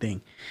ugly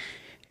thing.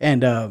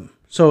 And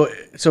so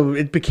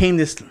it became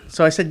this.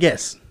 So I said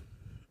yes.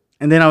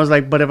 And then I was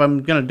like, but if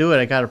I'm going to do it,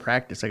 I got to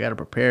practice. I got to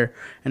prepare.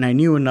 And I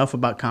knew enough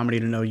about comedy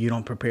to know you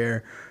don't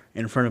prepare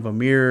in front of a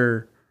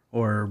mirror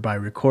or by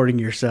recording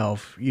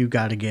yourself. You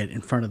got to get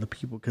in front of the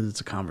people because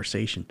it's a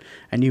conversation.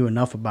 I knew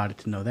enough about it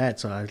to know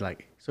that. So I was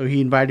like, so he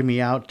invited me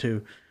out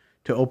to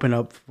open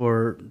up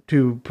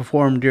to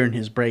perform during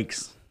his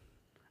breaks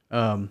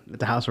at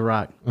the House of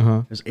Rock.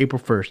 It was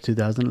April 1st,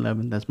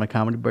 2011. That's my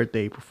comedy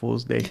birthday, April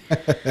Fool's Day.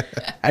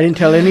 I didn't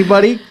tell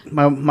anybody.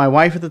 My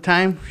wife at the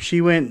time, she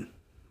went.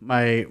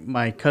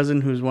 My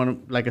cousin, who's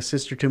like a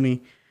sister to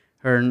me,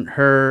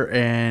 her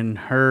and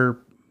her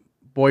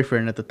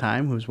boyfriend at the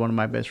time, who was one of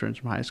my best friends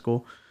from high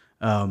school,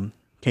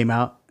 came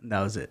out. And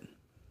that was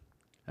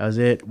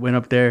it. Went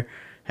up there,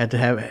 had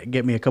to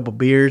get me a couple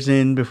beers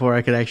in before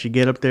I could actually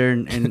get up there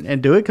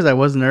and do it, because I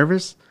was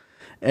nervous.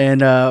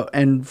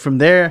 And from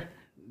there,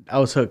 I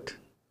was hooked.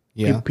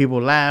 Yeah.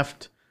 People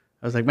laughed.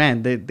 I was like,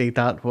 man, they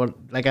thought,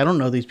 I don't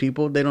know these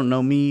people. They don't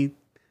know me.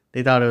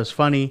 They thought it was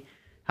funny.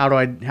 How do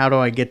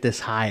I get this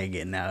high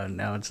again now?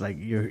 Now it's like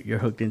you're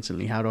hooked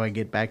instantly. How do I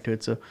get back to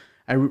it? So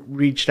I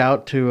reached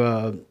out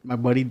to my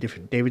buddy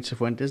David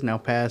Cifuentes, now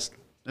passed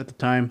at the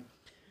time.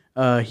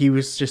 He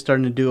was just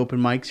starting to do open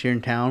mics here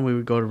in town. We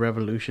would go to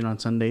Revolution on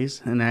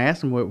Sundays, and I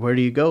asked him, where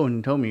do you go? And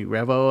he told me,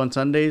 Revo on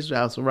Sundays,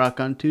 House of Rock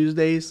on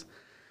Tuesdays.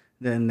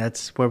 Then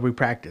that's where we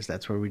practice.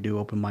 That's where we do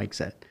open mics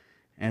at.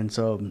 And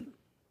so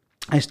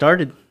I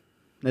started.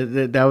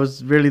 That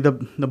was really the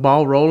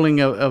ball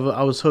rolling of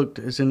I was hooked.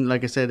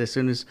 Like I said,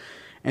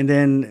 and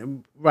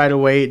then right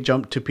away it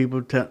jumped to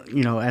people to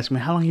ask me,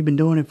 how long you been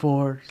doing it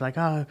for? It's like,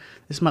 this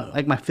is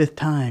my fifth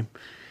time.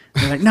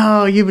 They're like,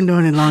 no, you've been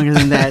doing it longer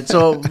than that.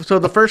 So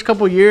the first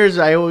couple of years,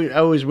 I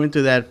always went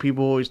through that.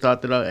 People always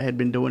thought that I had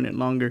been doing it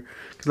longer,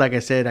 because like I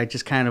said, I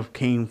just kind of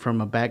came from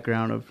a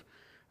background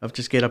of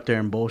just get up there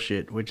and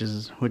bullshit, which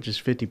is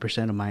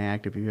 50% of my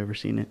act if you've ever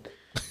seen it.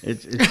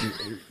 It's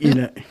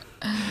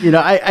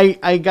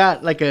I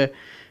got like I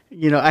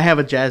have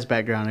a jazz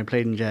background. I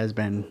played in jazz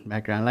band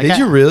background. Did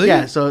you really?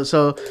 Yeah. So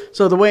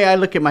the way I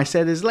look at my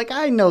set is like,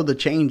 I know the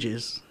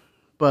changes,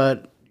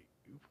 but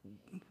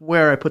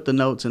where I put the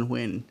notes and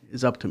when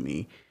is up to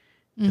me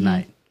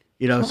tonight.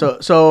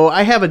 So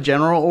I have a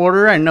general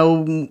order. I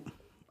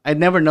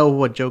never know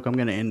what joke I'm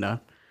gonna end on.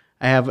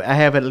 I have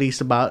at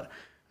least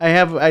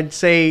I'd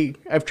say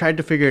I've tried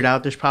to figure it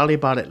out. There's probably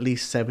about at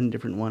least 7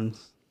 different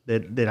ones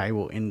that I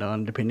will end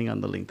on, depending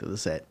on the length of the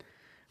set.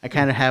 I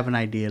kind of have an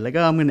idea, like,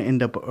 I'm going to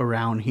end up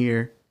around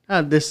here.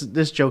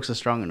 This joke's a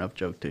strong enough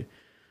joke to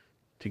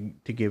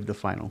give the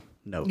final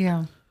note.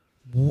 Yeah.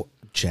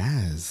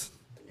 Jazz.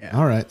 Yeah.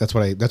 All right, that's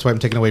why I'm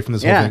taking away from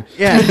this whole thing.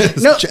 Yeah.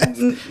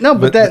 No,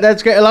 but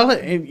that's great. A lot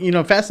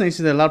of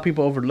fascinating that a lot of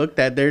people overlook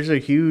that there's a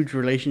huge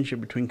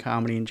relationship between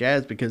comedy and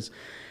jazz, because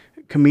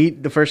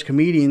the first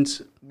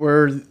comedians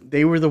were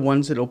the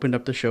ones that opened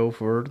up the show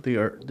for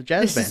the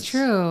jazz bands. This is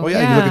true. Oh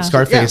yeah, you look at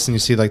Scarface and you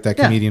see like that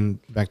comedian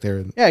back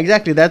there. Yeah,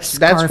 exactly. That's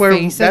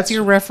where that's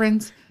your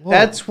reference.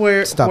 That's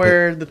where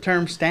the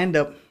term stand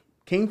up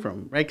came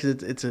from, right?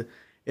 Because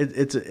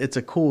it's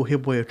a cool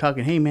hip way of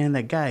talking. Hey man,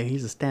 that guy,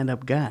 he's a stand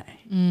up guy.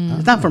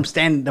 It's not from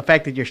the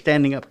fact that you're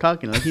standing up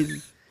talking. Like,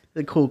 he's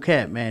a cool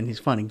cat, man. He's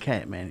a funny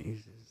cat, man. He's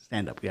a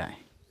stand up guy.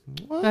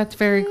 What? That's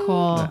very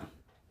cool. Yeah.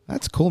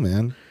 That's cool,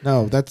 man.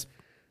 No, that's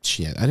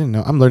shit. I didn't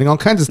know. I'm learning all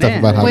kinds of stuff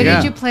about how. What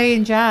did you play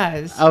in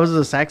jazz? I was a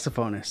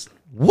saxophonist.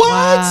 What?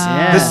 Wow.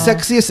 Yeah. The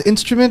sexiest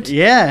instrument?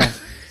 Yeah.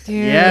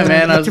 Dude, yeah,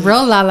 man. It's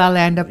real La La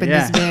Land up in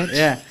this bitch.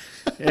 Yeah.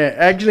 Yeah.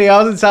 Actually,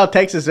 I was in South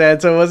Texas, man.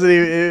 So it wasn't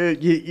even,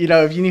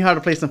 if you knew how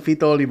to play some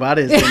Fito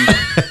Olivares. Then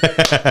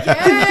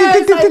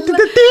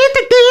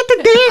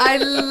Yes, I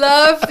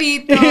love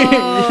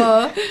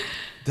Fito.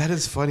 That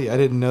is funny. I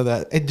didn't know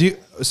that.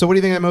 So what do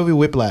you think of that movie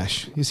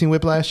Whiplash? You seen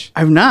Whiplash?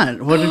 I've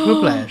not. What is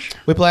Whiplash?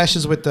 Whiplash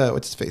is with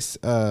what's his face?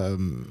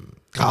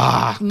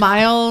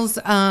 Miles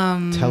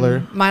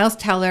Teller. Miles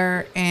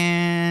Teller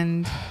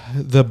and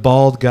the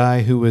bald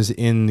guy who was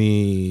in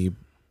the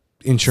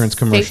insurance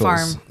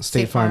commercials.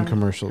 State Farm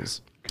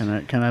commercials.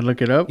 Can I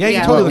look it up? Yeah, you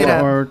can totally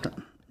look it up.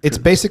 It's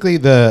basically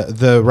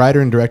the writer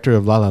and director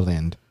of La La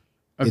Land.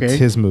 Okay. It's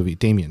his movie.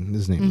 Damien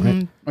is his name,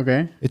 right?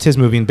 Okay. It's his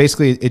movie, and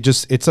basically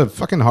it's a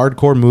fucking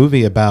hardcore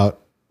movie about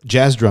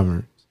jazz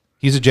drummers.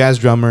 He's a jazz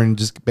drummer and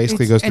just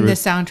basically goes and through the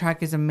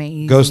soundtrack is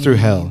amazing. goes through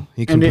hell.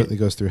 He And completely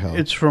goes through hell.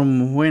 It's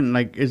from when?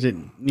 Like, is it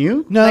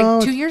new? No,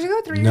 Like 2 years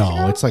ago, 3 years ago.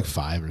 no, it's like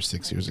 5 or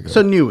 6 years ago.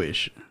 So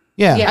newish.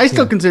 yeah, Yeah. I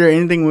still consider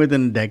anything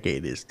within a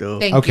decade is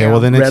still Thank okay. you. Well,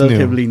 then it's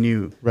relatively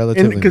new. new.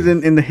 Relatively Because new.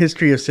 in the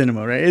history of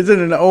cinema, right? Is it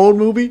an old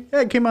movie?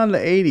 Yeah, it came out in the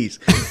 80s.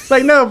 It's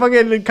like, no,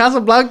 fucking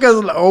Casablanca is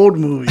an old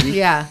movie.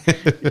 Yeah.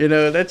 You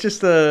know, that's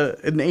just an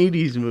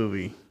 80s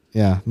movie.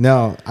 Yeah,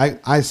 no,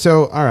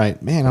 so all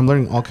right, man, I'm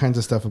learning all kinds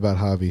of stuff about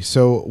Javi.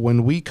 So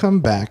when we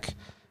come back,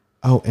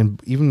 and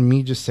even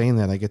me just saying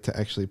that, I get to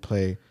actually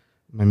play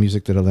my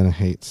music that Elena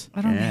hates.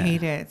 I don't Yeah.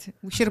 hate it.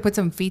 We should have put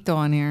some Fito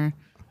on here.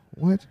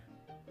 What?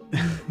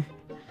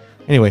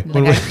 Anyway,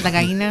 La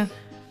gallina.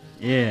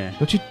 Yeah.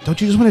 don't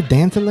you just want to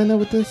dance, Elena,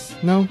 with this?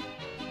 No,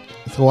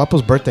 it's El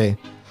Guapo's birthday.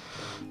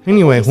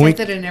 Anyway, We when we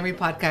said it in every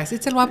podcast.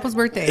 It's El Guapo's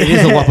birthday. it is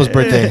El Guapo's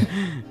birthday.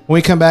 When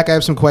we come back, I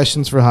have some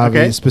questions for Javi,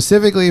 Okay.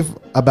 specifically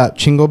about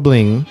Chingo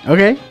Bling.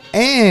 Okay.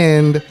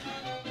 And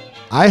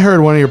I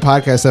heard one of your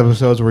podcast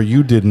episodes where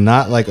you did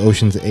not like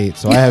Ocean's 8,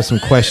 so I have some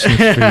questions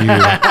for you.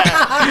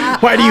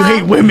 Why do you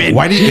hate women?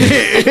 Why do you?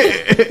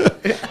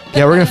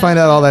 Yeah, we're gonna find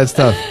out all that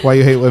stuff. Why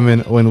you hate women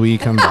when we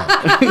come back.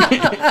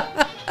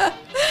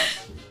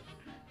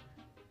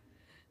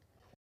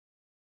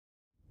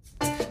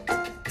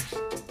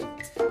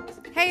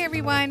 Hey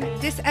everyone,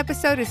 this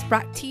episode is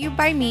brought to you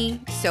by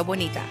me, So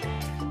Bonita.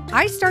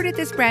 I started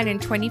this brand in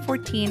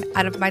 2014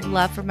 out of my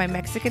love for my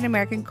Mexican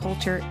American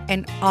culture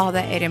and all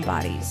that it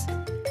embodies.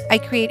 I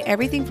create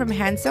everything from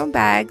hand-sewn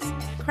bags,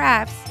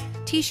 crafts,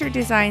 t-shirt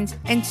designs,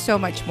 and so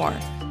much more.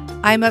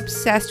 I'm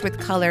obsessed with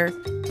color,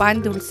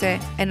 pan dulce,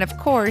 and of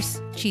course,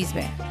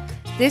 chisme.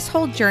 This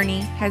whole journey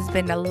has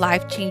been a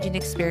life-changing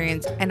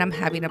experience and I'm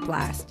having a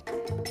blast.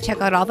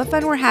 Check out all the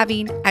fun we're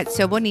having at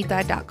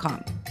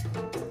sobonita.com.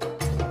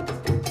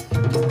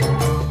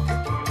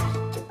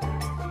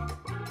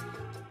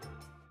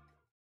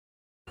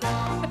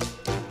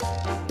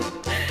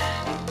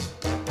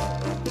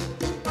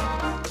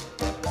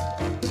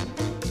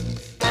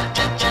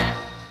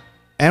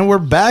 And we're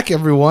back,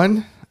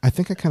 everyone. I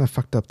think I kind of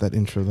fucked up that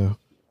intro though.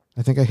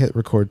 I think I hit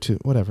record too.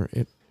 Whatever.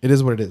 It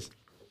is what it is.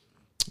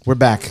 We're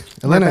back.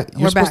 Elena, we're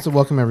you're supposed back. to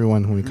welcome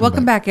everyone when we come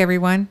Welcome back,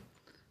 everyone.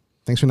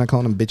 Thanks for not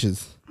calling them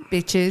bitches.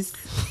 Bitches.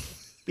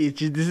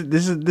 Bitch,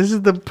 this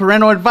is the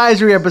parental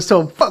advisory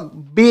episode. Fuck,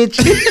 bitch.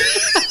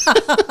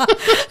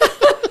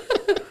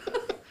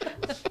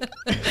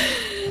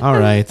 All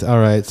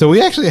right. So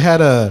we actually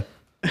had a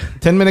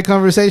 10-minute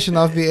conversation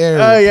off the air.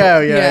 Oh yeah,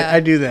 Yeah. I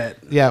do that.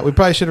 Yeah, we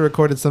probably should have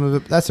recorded some of it,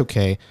 but that's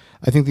okay.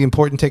 I think the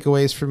important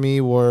takeaways for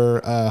me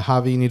were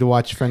Javi, you need to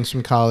watch Friends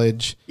from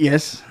College.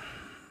 Yes.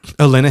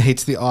 Elena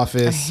hates The I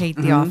Office. hate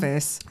The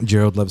Office.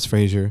 Gerald loves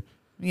Frasier.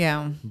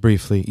 Yeah.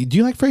 Briefly. Do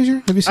you like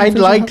Frasier? Have you seen I Frasier?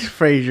 liked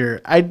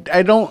Frasier.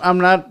 I'm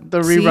not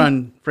the See?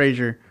 rerun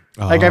Frasier.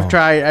 Like Oh. I've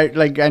tried.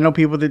 I know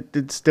people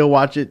that still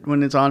watch it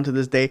when it's on to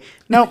this day.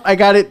 Nope, I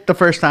got it the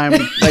first time.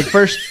 Like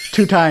first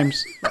 2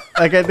 times.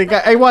 Like I think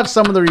I watched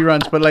some of the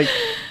reruns, but like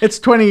it's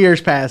 20 years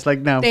past. Like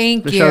no,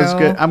 Thank the show's you.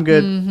 good. I'm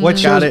good. What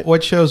Got shows? it.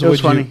 What shows It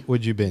was would you funny.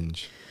 would you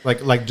binge?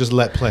 Like just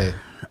let play.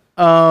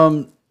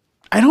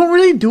 I don't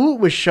really do it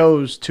with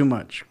shows too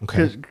much.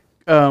 Okay.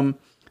 'Cause,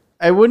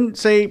 I wouldn't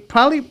say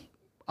probably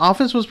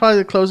Office was probably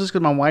the closest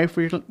because my wife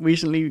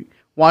recently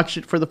watched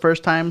it for the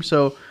first time,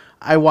 so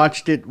I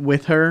watched it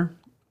with her.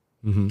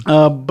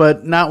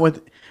 But not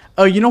with.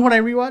 Oh, you know what I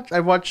rewatched?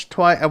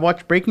 I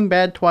watched Breaking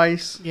Bad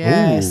twice.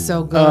 Yes, Ooh.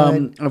 so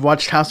good. I've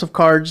watched House of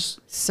Cards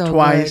So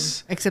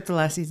twice. good. Except the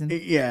last season.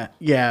 Yeah.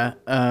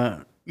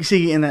 You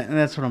see, and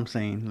that's what I'm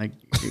saying. Like,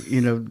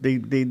 you know, they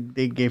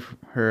gave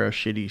her a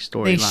shitty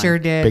storyline. They sure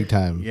did. Big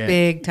time. Yeah.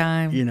 Big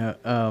time. You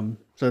know,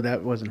 so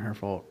that wasn't her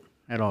fault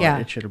at all. Yeah.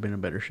 It should have been a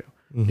better show.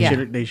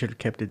 Yeah. They should have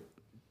kept it.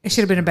 It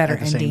should have been a better At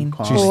the same ending.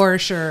 quality. For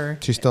sure.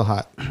 She's still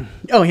hot.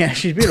 Oh yeah,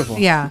 she's beautiful.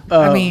 Yeah.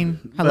 I mean,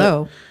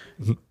 hello.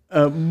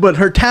 But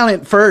her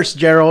talent first,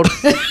 Gerald.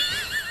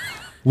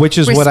 Which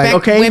is what I. Respect.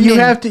 Okay, Women. you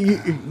have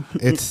to.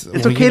 It's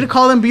Okay to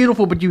call them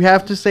beautiful, but you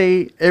have to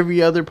say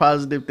every other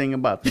positive thing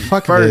about them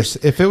Fuck first.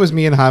 this. If it was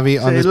me and Javi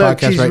on Say, this look,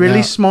 podcast she's right really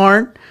now,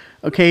 smart.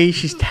 Okay,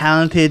 she's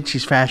talented.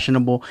 She's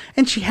fashionable,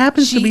 and she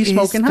happens to be She is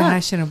smoking hot.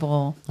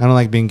 fashionable. I don't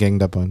like being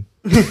ganged up on.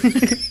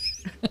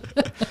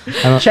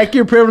 Check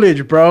your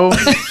privilege, bro.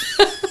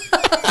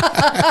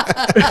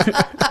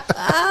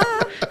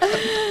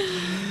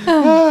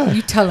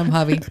 You tell him,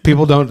 Javi.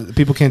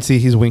 People can't see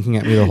he's winking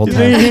at me the whole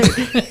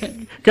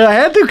time. Cause I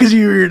had to, cause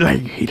you were like,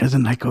 he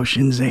doesn't like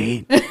Ocean's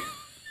 8.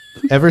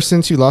 Ever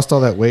since you lost all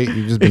that weight,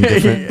 you've just been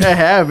different. I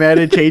have, man.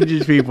 It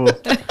changes people.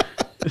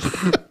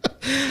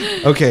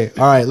 Okay,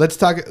 all right. Let's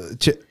talk.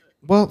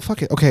 Well,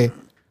 fuck it. Okay,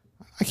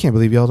 I can't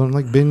believe y'all don't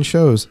like binge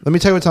shows. Let me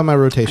tell you what's on my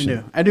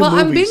rotation. I do Well,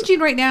 movies. I'm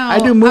binging right now. I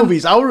do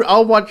movies.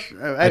 I'll watch. do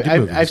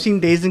movies. I've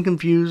seen Dazed and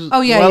Confused. Oh,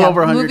 yeah, well yeah.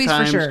 over 100 Movies for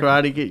times. sure.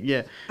 Karate Kid,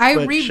 yeah. I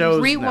But shows,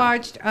 no.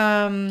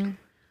 rewatched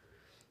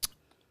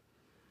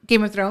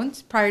Game of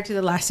Thrones prior to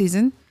the last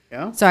season.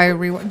 Yeah. So I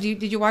rewatched.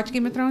 Did you watch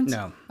Game of Thrones?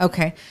 No.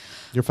 Okay.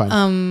 You're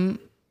fine.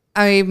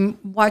 I'm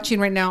watching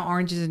right now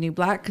Orange is the New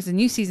Black because the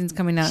new season's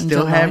coming out in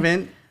Still July.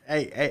 haven't.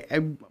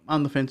 I'm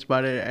on the fence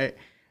about it.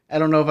 I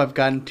don't know if I've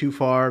gotten too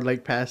far,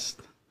 like past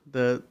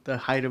the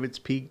height of its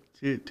peak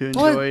to enjoy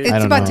Well, it. it's I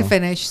don't about to know.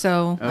 finish,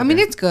 so I mean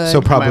it's good. So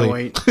I might probably,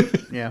 wait.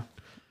 Yeah.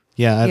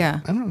 yeah, Yeah.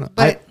 I don't know.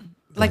 But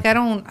like I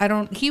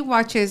don't. He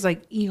watches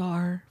like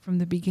ER from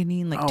the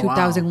beginning, like Oh, wow.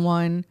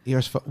 2001.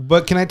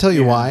 But can I tell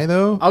you why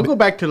though? I'll go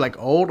back to like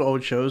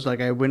old shows.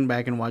 Like I went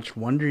back and watched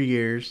Wonder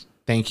Years,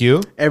 Thank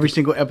you. every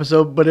single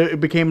episode, but it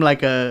became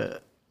like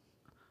a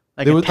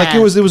It was- like, it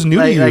was new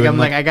to like, you Like and, I'm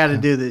like like- I got to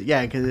do this,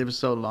 yeah, because it was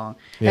so long.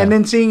 Yeah. And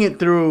then seeing it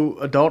through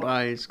adult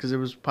eyes because it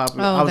was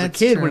popular. Oh, I was a that's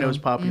kid when it true. was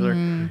popular,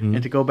 Mm-hmm.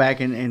 and to go back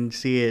and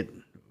see it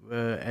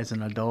as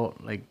an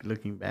adult, like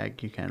looking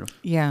back, you kind of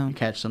Yeah. you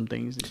catch some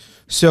things.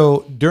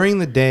 So during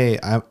the day,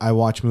 I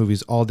watch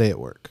movies all day at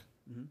work,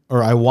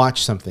 or I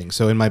watch something.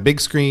 So in my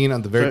big screen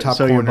on the very top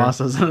so corner. your boss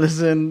doesn't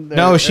listen.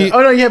 No, she-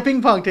 oh no, yeah,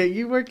 ping pong tape.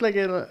 You worked like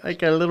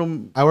a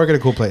little I work at a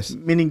cool place.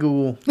 mini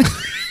Google.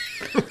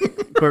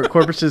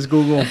 Corpus's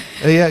Google.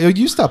 Yeah,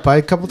 you stopped by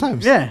a couple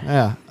times. Yeah.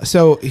 yeah.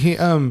 So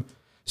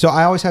so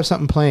I always have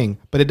something playing,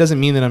 but it doesn't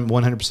mean that I'm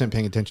 100%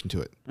 paying attention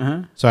to it.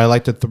 Uh-huh. So I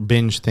like to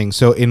binge things.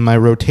 So in my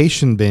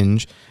rotation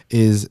binge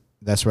is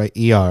that's right,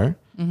 ER,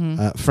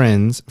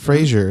 Friends,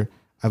 Frasier.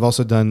 I've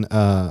also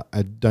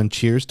done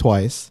Cheers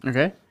twice.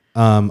 Okay.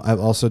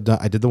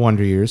 I did the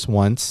Wonder Years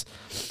once.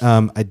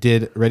 I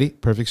did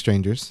Perfect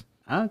Strangers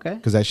Okay.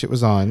 because that shit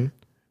was on.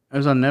 It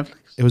was on Netflix.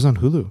 It was on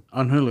Hulu.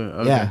 On Hulu.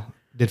 Okay. Yeah.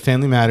 Did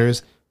Family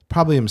Matters.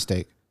 Probably a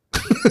mistake.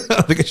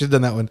 I think I should have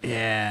done that one.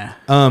 Yeah.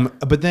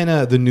 But then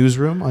The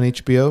Newsroom on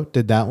HBO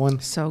did that one.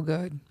 So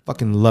good.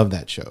 Fucking love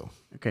that show.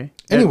 Okay.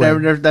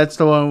 Anyway. That's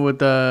the one with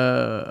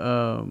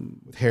the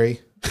With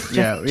Harry.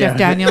 Jeff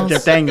Daniels.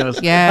 Jeff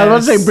Daniels. Yes. I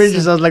was about to say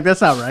Bridges. I was like,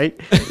 that's not right.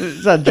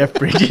 It's not Jeff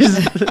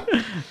Bridges.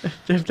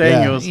 Jeff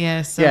Daniels.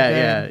 Yes, so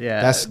yeah. good.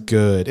 That's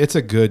good. It's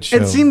a good show.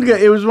 It seemed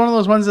good. It was one of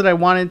those ones that I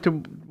wanted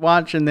to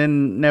watch and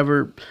then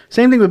never.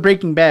 Same thing with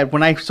Breaking Bad.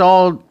 When I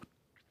saw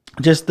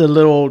just the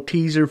little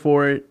teaser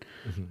for it,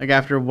 like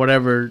after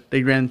whatever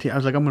they ran, I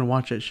was like, I'm gonna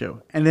watch that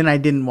show, and then I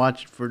didn't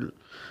watch it for.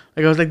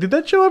 Like I was like, did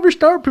that show ever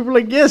start? People were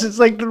like, yes, it's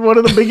like one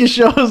of the biggest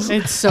shows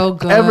It's so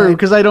good. ever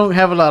because I don't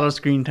have a lot of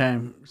screen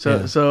time.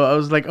 So Yeah. so I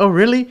was like, oh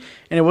really?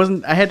 And it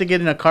wasn't. I had to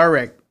get in a car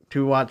wreck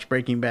to watch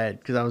Breaking Bad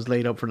because I was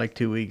laid up for like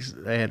 2 weeks.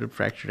 I had a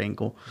fractured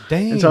ankle.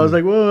 Dang. And so I was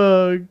like,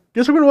 well,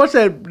 guess we're gonna watch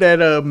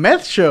that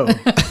meth show.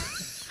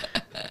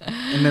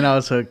 And then I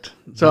was hooked.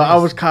 So I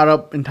was caught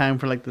up in time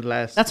for like the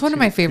last. That's one of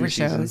my favorite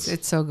two seasons. shows.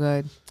 It's so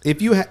good.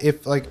 if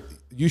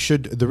you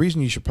should, the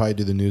reason you should probably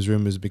do The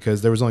Newsroom is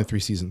because there was only 3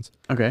 seasons.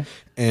 Okay.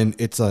 And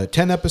it's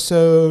 10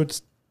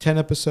 episodes,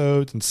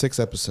 and 6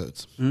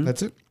 episodes.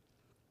 That's it.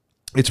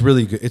 It's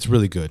really good. It's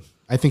really good.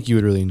 I think you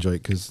would really enjoy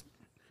it because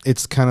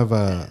it's kind of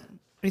a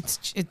It's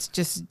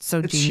just so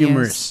It's genius.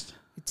 humorous.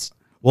 It's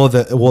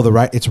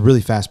it's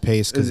really fast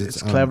paced because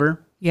It's clever.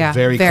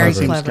 very very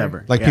clever. clever.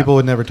 Clever. Like Yeah. people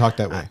would never talk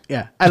that way.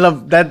 Yeah, I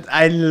love that.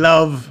 I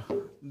love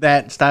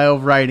that style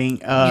of writing.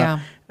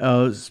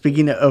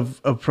 Speaking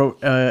of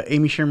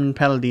Amy Sherman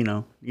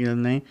Palladino, you know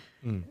the name.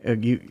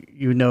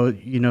 You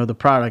know the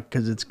product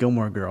because it's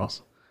Gilmore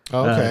Girls.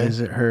 Oh, okay. Is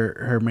it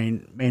her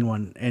main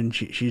one, and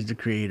she's the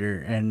creator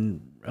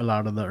and a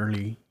lot of the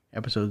early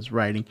episodes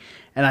writing,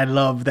 and I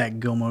love that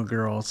Gilmore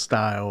Girls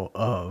style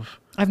of.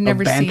 I've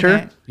never seen banter.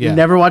 it. Yeah. You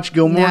never watched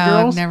Gilmore No,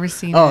 I've Girls? never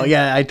seen Oh it.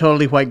 yeah, I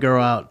totally white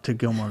girl out to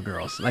Gilmore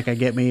Girls. Like I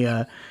get me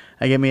a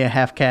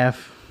half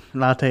calf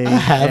latte.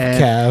 half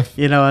calf.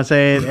 You know what I'm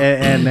saying?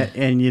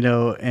 And you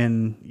know,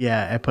 and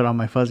yeah, I put on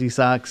my fuzzy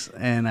socks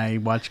and I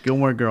watch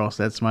Gilmore Girls.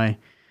 That's my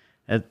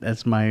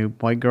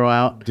white girl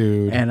out.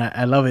 Dude. And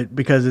I love it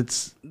because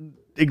it's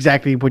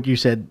exactly what you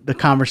said. The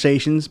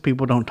conversations,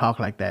 people don't talk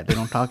like that. They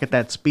don't talk at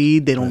that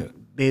speed. They don't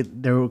they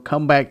will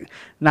come back.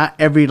 Not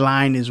every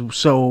line is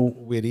so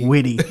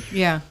witty.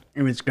 Yeah.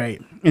 And it's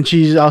great. And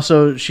she's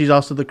also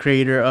the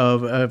creator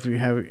of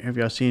have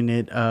y'all seen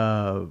it?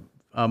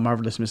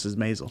 Marvelous Mrs.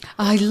 Maisel.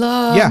 I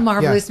love Yeah,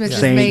 Marvelous yeah,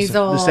 Mrs. yeah.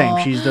 Maisel. The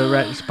same. She's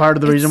it's part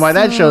of the It's reason why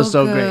that so show's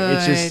so great.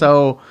 It's just good.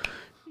 so.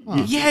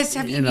 Yes,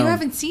 you know.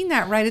 haven't seen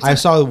that, right? It's I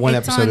saw one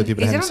it's episode with you,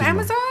 but I is it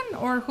haven't on seen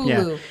Amazon or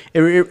Hulu?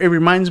 Yeah, it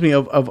reminds me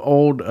of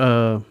old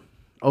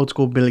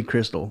school Billy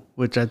Crystal,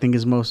 which I think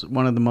is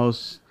one of the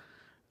most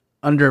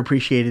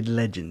underappreciated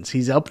legends.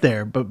 He's up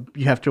there, but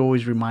you have to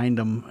always remind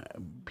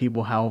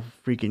people how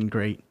freaking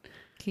great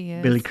He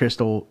is. Billy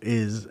Crystal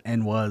is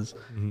and was.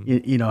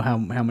 You know how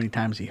many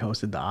times he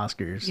hosted the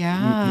Oscars.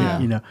 Yeah.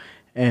 You know,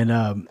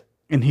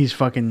 and he's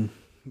fucking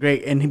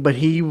great. But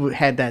he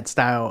had that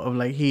style of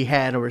like he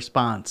had a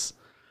response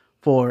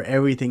for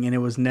everything, and it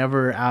was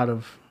never out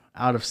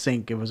of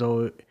sync. It was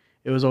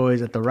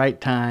always at the right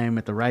time,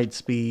 at the right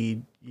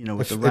speed. You know,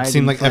 with the right. It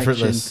seemed like inflection.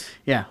 effortless.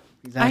 Yeah,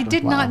 exactly. I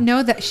did not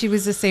know that she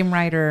was the same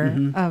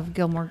writer of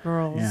Gilmore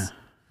Girls. Yeah.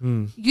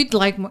 You'd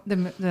like the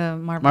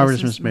Marvelous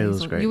Marvelous Miss Maisel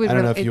is great. You would I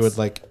don't know really- if you would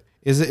like.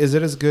 Is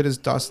it as good as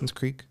Dawson's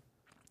Creek?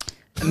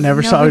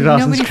 Never saw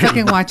Dawson's Nobody Creek.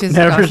 fucking watches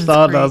Never Dawson's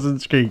saw Creek.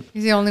 Dawson's Creek.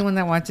 He's the only one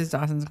that watches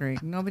Dawson's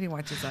Creek. Nobody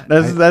watches that.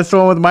 That's the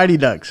one with Mighty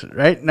Ducks,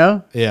 right?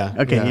 No. Yeah.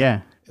 Okay.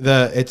 Yeah.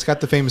 It's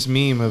got the famous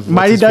meme of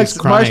Mighty Ducks.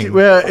 crying.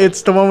 Well,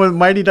 it's the one with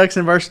Mighty Ducks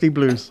and Varsity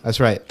Blues. That's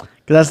right.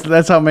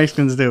 That's how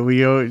Mexicans do.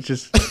 We always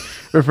just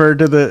refer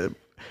to the.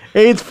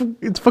 Hey,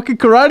 it's fucking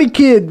Karate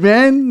Kid,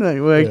 man. Like,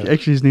 well,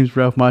 actually, his name's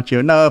Ralph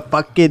Macchio. No,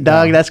 fuck it,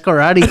 dog. That's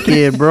Karate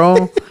Kid,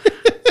 bro.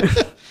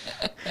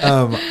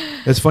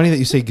 It's funny that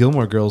you say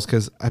Gilmore Girls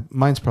because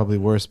mine's probably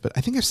worse, but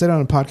I think I've said it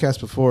on a podcast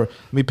before.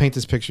 Let me paint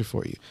this picture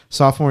for you.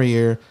 Sophomore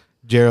year,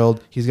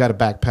 Gerald, he's got a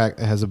backpack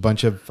that has a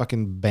bunch of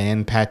fucking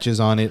band patches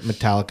on it,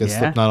 Metallica,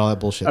 Slipknot, all that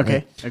bullshit. Okay,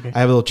 right? okay. I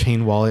have a little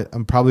chain wallet.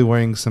 I'm probably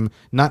wearing some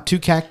not too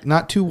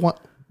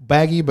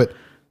baggy, but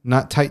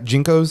not tight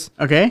Jinkos.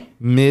 Okay.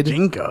 Mid.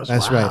 Jinkos,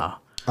 That's wow.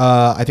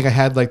 right. I think I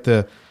had like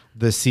the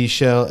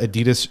seashell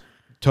Adidas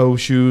toe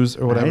shoes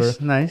or whatever.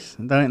 Nice.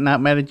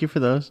 Not mad at you for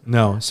those.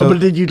 No. So, but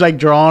did you like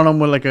draw on them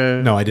with like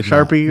a No, I did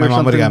Sharpie not. or My mom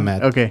something? would've got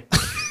mad. Okay.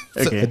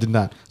 So Okay. I did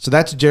not. So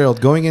that's Gerald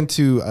going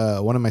into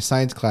one of my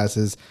science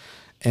classes,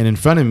 and in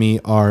front of me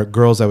are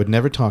girls I would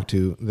never talk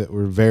to that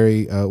were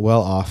very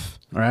well off.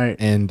 Right.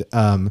 And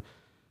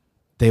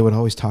they would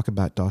always talk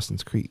about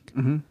Dawson's Creek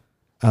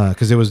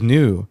because it was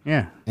new.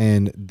 Yeah.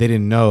 And they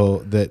didn't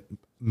know that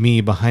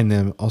me behind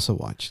them also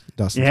watched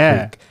Dawson's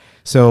Yeah. Creek.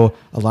 So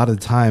a lot of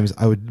the times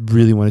I would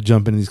really want to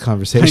jump into these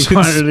conversations.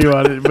 I really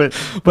wanted,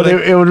 but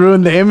it would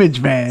ruin the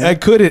image, man. I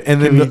couldn't.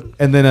 And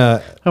then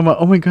I'm like,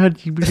 oh my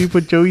god, you believe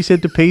what Joey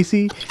said to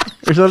Pacey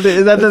or something?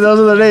 Is that those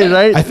are the days,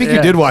 right? I think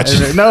you did watch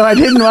it. No, I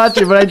didn't watch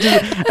it, but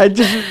I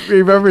just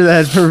remember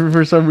that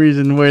for some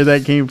reason where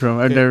that came from.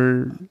 I've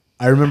never.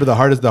 I remember the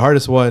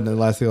hardest one. And the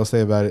last thing I'll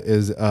say about it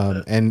is,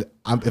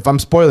 if I'm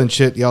spoiling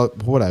shit, y'all,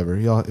 whatever,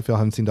 if y'all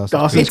haven't seen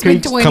Dawson's It's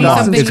been 20 Come on.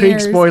 something Dawson's Creek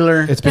years.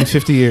 spoiler. it's been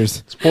 50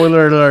 years.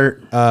 Spoiler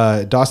alert.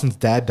 Dawson's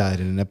dad died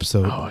in an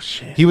episode. Oh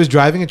shit. He was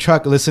driving a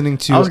truck listening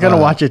to. I was gonna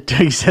watch it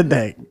till you said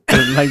that.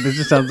 Like this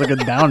just sounds like a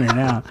downer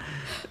now.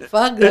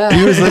 Fuck that.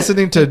 He was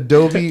listening to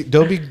Dobie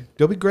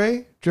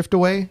Gray, Drift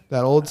Away,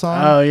 that old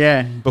song. Oh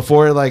yeah.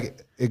 Before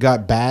it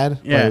got bad.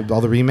 Yeah. All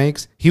the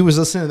remakes. He was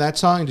listening to that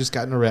song and just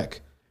got in a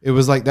wreck. It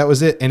was like that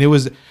was it, and it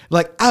was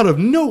like out of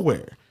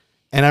nowhere.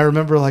 And I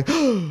remember like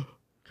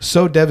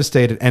so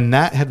devastated, and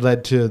that had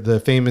led to the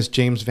famous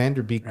James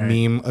Vanderbeek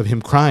meme of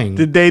him crying.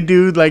 Did they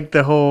do like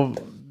the whole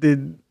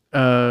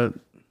because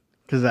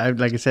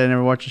like I said, I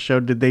never watched the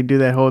show. Did they do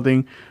that whole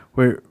thing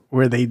where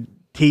they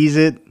tease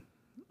it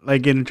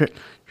like in a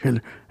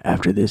trailer?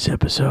 After this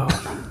episode,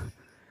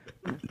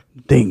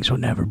 things will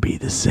never be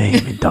the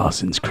same in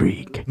Dawson's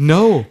Creek.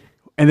 No.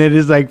 And it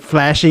is like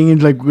flashing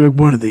and like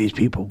one of these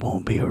people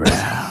won't be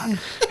around.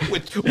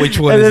 Which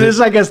one And is then it? it's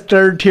like a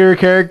third tier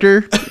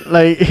character.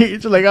 Like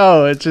it's like,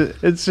 oh,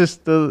 it's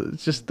just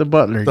the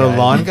butler. The guy.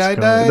 lawn guy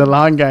died? The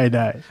lawn guy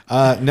died.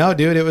 No,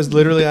 dude, it was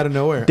literally out of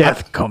nowhere.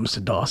 Death comes to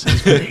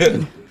Dawson's Creek.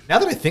 Now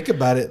that I think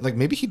about it, like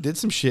maybe he did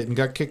some shit and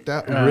got kicked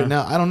out, written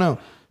out. I don't know.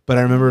 But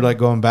I remember like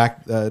going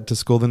back to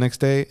school the next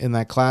day in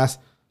that class.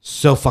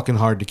 So fucking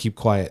hard to keep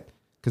quiet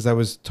because I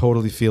was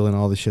totally feeling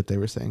all the shit they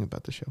were saying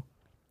about the show.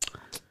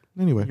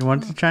 Anyway, You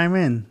wanted to chime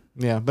in?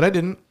 yeah, but I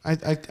didn't.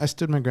 I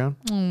stood my ground.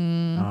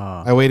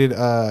 Oh. I waited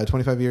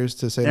 25 years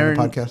to say it on the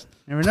podcast.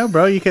 Never know,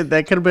 bro.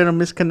 That could have been a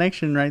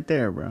misconnection right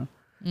there, bro.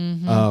 Oh, I You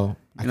could know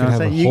what I'm have a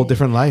saying? whole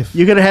different life.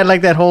 You could have had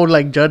like that whole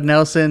like Judd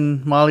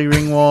Nelson, Molly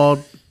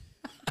Ringwald,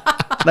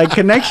 like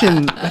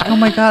connection. Like, oh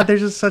my God,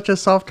 there's just such a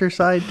softer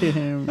side to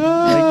him.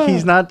 Like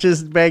he's not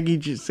just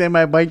baggy,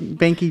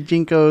 semi-banky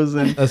jinkos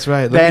and That's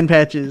right. band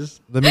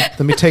patches. Let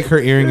me take her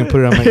earring and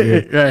put it on my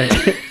ear.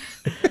 Right.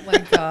 Oh my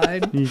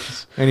god. You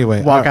just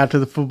Anyway, walk out to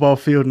the football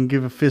field and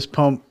give a fist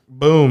pump.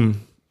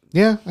 Boom.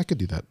 Yeah, I could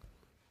do that.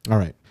 All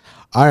right.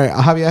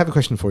 Javi, I have a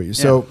question for you.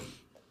 So,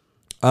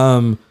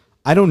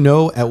 I don't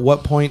know at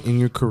what point in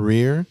your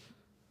career,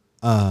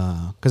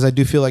 because I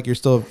do feel like you're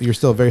still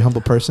a very humble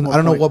person. I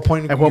don't know what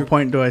point. At what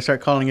point do I start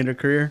calling it a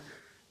career?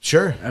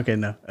 Sure. Okay,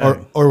 no.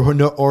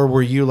 Or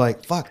were you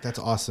like, fuck, that's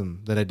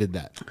awesome that I did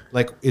that?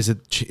 Like, is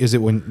it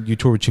when you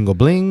tour with Chingo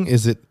Bling?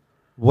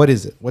 What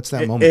is it? What's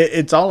that moment?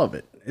 It's all of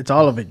it. It's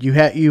all of it.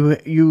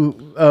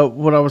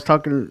 What I was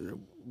talking,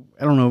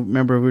 I don't know,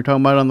 remember if we were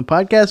talking about it on the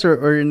podcast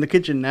or in the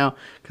kitchen now,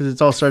 because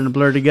it's all starting to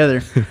blur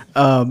together.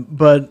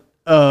 But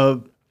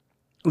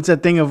it's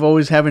that thing of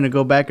always having to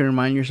go back and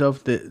remind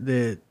yourself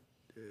that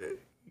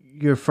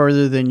you're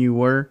further than you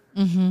were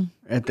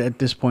at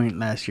this point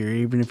last year.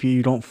 Even if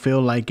you don't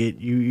feel like it,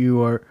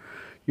 you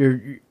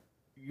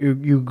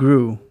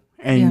grew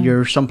and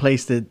you're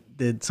someplace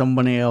that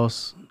somebody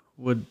else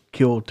would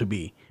kill to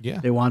be. Yeah.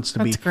 They wants to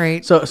be. That's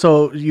great.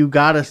 So you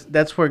gotta.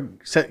 That's where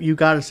you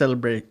gotta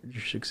celebrate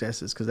your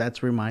successes, because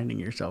that's reminding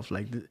yourself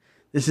like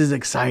this is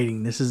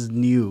exciting. This is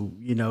new.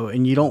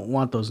 And you don't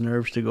want those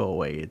nerves to go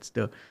away. It's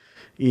still,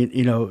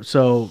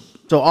 So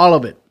all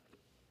of it,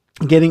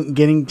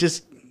 getting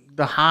just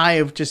the high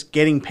of just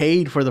getting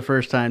paid for the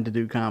first time to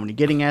do comedy,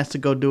 getting asked to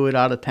go do it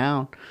out of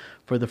town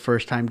for the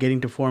first time,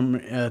 getting to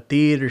form a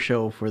theater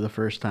show for the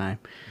first time.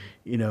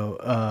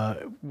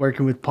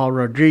 working with Paul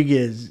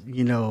Rodriguez,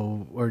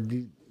 or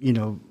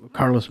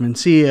Carlos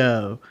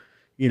Mencia,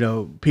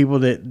 people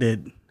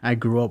that I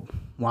grew up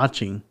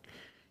watching,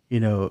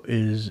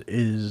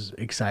 is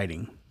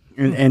exciting.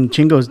 And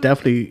Chingo's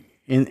definitely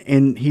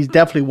and he's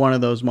definitely one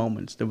of those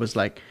moments that was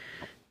like,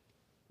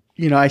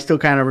 I still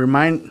kind of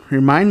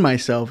remind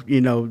myself,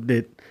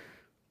 that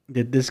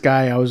this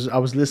guy, I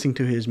was listening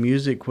to his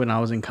music when I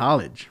was in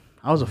college.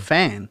 I was a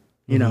fan,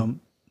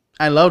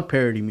 I loved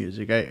parody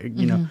music.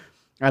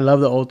 I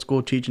love the old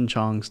school Cheech and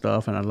Chong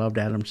stuff, and I loved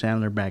Adam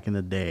Sandler back in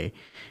the day,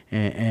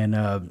 and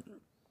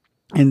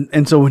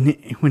so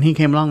when he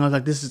came along, I was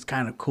like, this is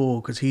kind of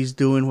cool because he's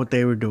doing what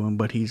they were doing,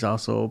 but he's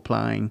also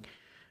applying.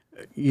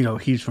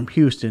 He's from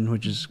Houston,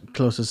 which is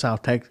close to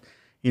South Texas.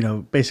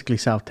 Basically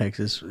South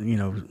Texas.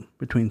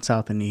 Between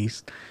South and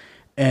East,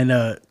 and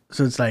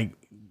so it's like,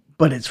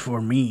 but it's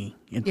for me.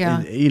 So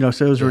it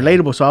was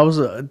relatable. So I was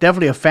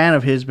definitely a fan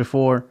of his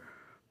before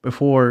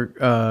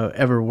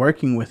ever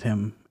working with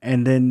him.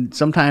 And then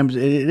sometimes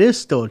it is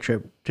still a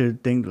trip to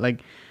think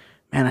like,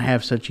 man, I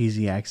have such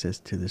easy access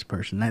to this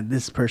person.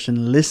 This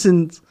person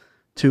listens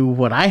to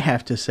what I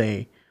have to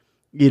say,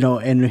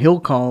 and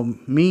he'll call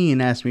me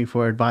and ask me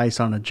for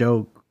advice on a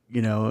joke,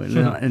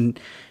 and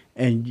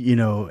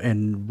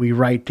we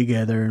write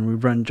together and we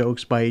run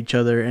jokes by each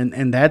other.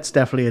 And that's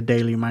definitely a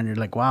daily reminder.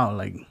 Like, wow,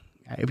 like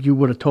if you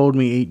would have told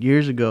me 8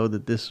 years ago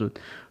that this was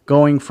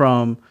going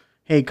from,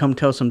 hey, come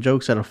tell some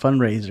jokes at a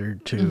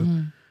fundraiser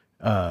to,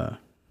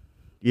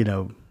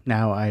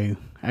 now I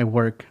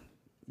work,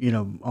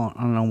 on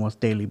an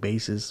almost daily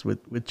basis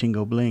with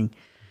Chingo Bling,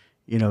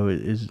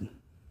 it's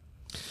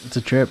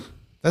a trip.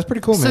 That's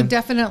pretty cool, man. So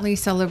definitely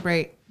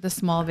celebrate the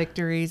small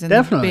victories and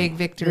the big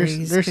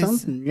victories. There's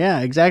something. Yeah,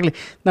 exactly.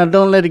 Now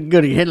don't let it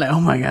go to your head like, oh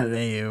my God,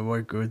 I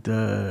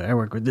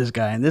work with this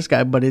guy and this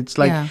guy. But it's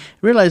like,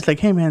 realize like,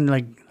 hey man,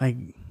 like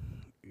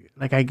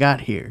I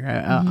got here.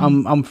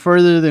 I'm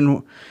further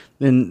than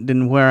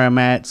where I'm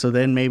at. So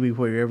then maybe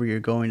wherever you're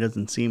going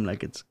doesn't seem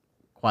like it's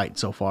quite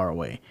so far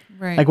away.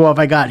 Right. Like, well, if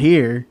I got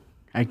here,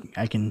 I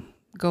can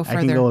go further.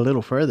 I can go a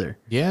little further.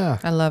 Yeah.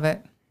 I love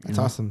it. That's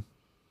awesome.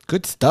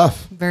 Good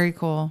stuff. Very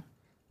cool.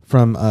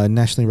 From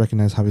nationally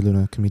recognized Javi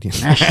Luna comedian.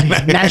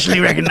 Nationally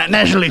recognized,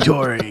 nationally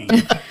touring.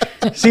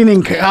 Seen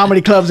in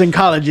comedy clubs and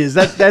colleges.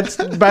 That's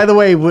by the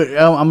way,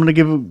 I'm going to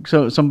give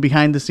some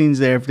behind the scenes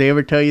there. If they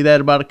ever tell you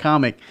that about a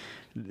comic,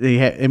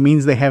 it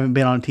means they haven't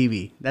been on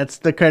TV. That's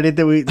the credit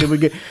that we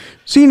get.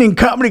 Seen in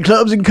comedy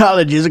clubs and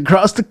colleges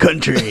across the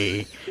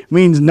country.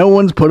 Means no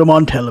one's put them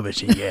on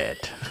television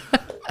yet.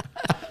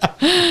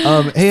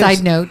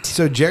 Side note.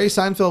 So Jerry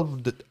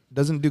Seinfeld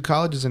doesn't do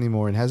colleges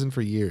anymore and hasn't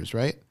for years,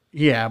 right?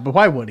 Yeah, but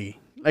why would he?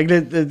 Like,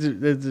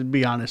 let's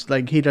be honest.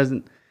 Like, he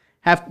doesn't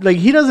have.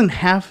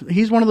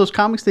 He's one of those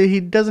comics that he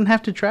doesn't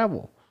have to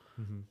travel.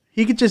 Mm-hmm.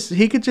 He could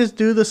just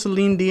do the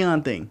Celine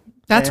Dion thing.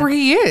 That's where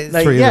he is.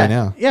 Like, right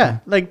now. Yeah,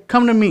 like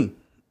come to me,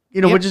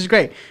 which is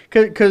great.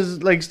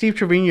 Because like Steve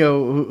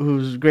Trevino,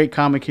 who's a great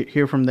comic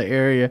here from the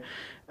area,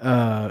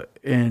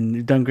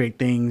 and done great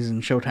things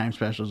and Showtime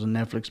specials and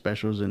Netflix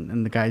specials,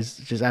 and the guy's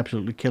just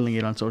absolutely killing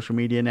it on social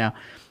media now.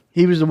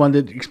 He was the one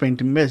that explained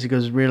to me this. He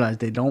goes, realize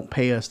they don't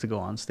pay us to go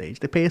on stage.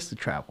 They pay us to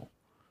travel.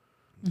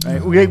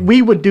 Right?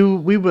 We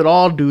would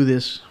all do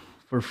this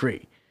for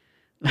free.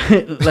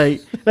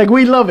 like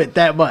we love it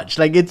that much.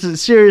 Like it's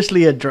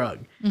seriously a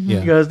drug. Mm-hmm.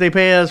 Because they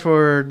pay us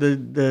for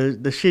the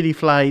shitty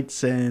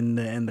flights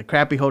and the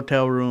crappy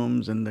hotel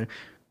rooms and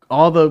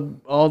all the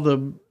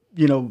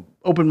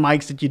open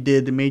mics that you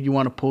did that made you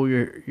want to pull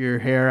your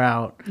hair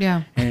out.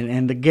 Yeah.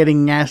 And the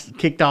getting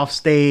kicked off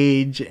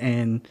stage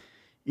and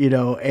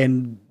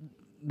and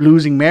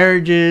losing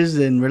marriages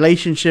and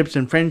relationships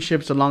and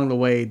friendships along the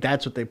way.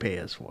 That's what they pay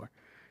us for,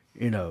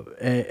 and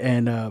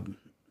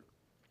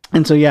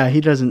so, yeah,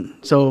 he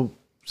doesn't. So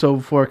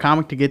for a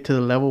comic to get to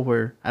the level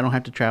where I don't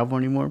have to travel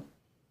anymore,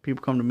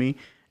 people come to me.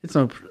 It's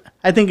no,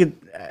 I think it,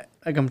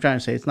 like I'm trying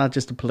to say, it's not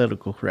just a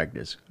political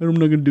correctness. I'm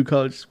not going to do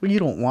colleges. Well, you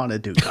don't want to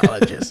do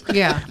colleges.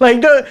 Yeah. Like,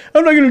 no,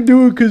 I'm not going to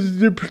do it because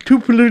they're too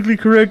politically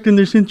correct and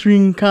they're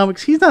censoring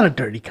comics. He's not a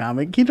dirty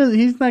comic.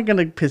 He's not going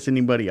to piss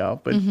anybody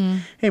off. But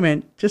hey,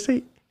 man, just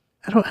say,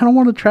 I don't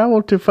want to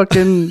travel to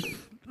fucking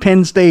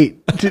Penn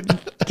State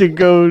to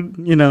go,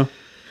 No,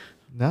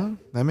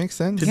 that makes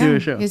sense. To do a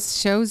show. His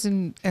shows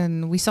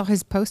and we saw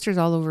his posters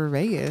all over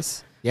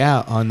Vegas.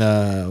 Yeah, on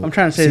I'm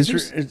trying to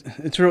say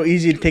it's real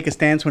easy to take a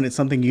stance when it's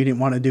something you didn't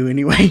want to do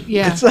anyway.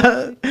 Yeah,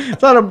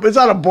 it's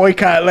not a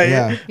boycott. Like,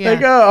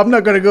 I'm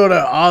not going to go to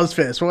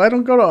Ozfest. Well, I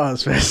don't go to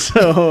Ozfest,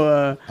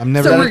 so I'm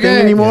never. So we're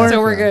good anymore.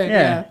 So we're good.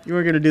 Yeah, you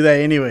were going to do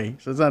that anyway,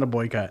 so it's not a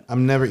boycott.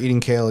 I'm never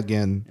eating kale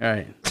again. All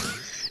right.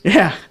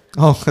 Yeah.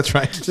 Oh, that's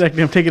right.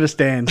 Exactly. I'm taking a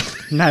stand.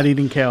 Not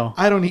eating kale.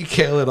 I don't eat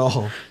kale at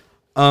all.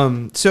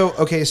 So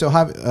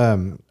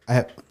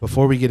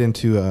before we get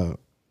into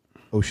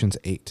Ocean's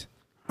 8.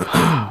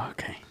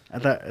 Okay.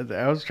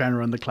 I was trying to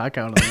run the clock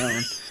out on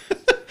that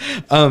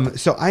one.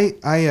 So I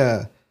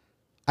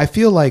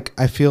feel like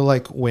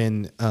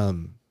when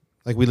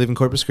like we live in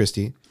Corpus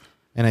Christi,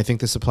 and I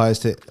think this applies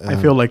to I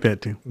feel like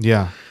that too.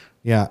 Yeah.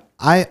 Yeah.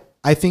 I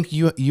think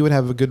you would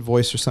have a good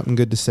voice or something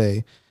good to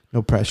say,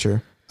 no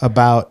pressure,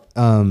 about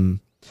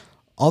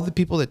all the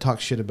people that talk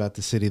shit about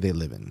the city they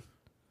live in.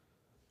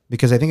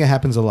 Because I think it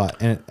happens a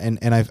lot.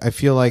 And I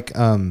feel like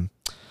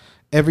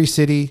every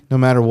city, no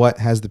matter what,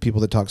 has the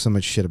people that talk so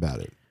much shit about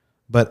it.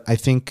 But I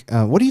think,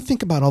 what do you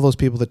think about all those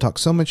people that talk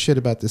so much shit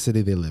about the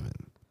city they live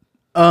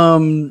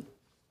in?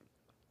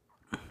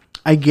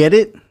 I get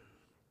it.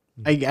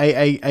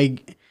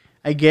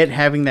 I get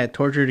having that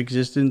tortured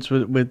existence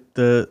with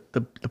the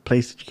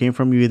place that you came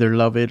from. You either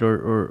love it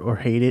or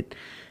hate it.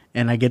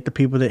 And I get the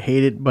people that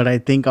hate it, but I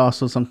think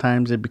also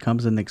sometimes it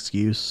becomes an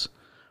excuse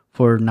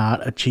for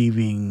not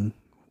achieving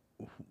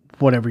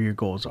whatever your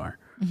goals are.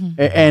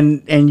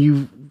 Mm-hmm.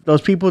 And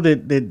those people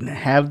that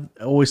have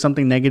always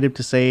something negative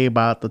to say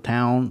about the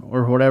town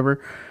or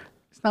whatever,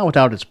 it's not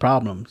without its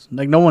problems.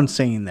 Like, no one's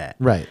saying that.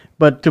 Right.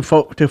 But to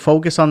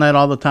focus on that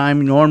all the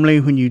time,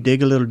 normally when you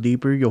dig a little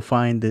deeper, you'll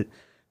find that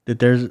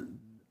there's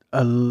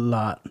a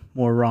lot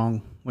more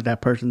wrong with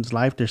that person's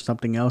life. There's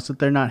something else that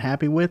they're not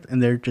happy with,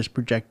 and they're just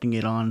projecting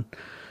it on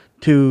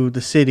to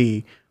the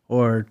city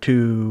or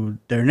to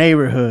their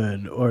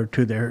neighborhood or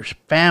to their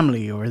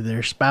family or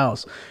their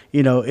spouse.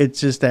 You know, it's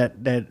just that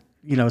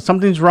you know,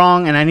 something's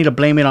wrong and I need to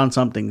blame it on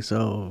something.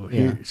 So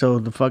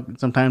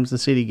sometimes the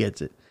city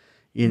gets it.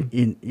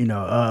 You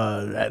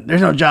know,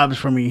 there's no jobs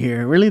for me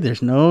here. Really?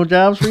 There's no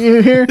jobs for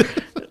you here?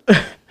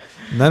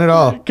 None at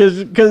all.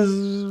 Because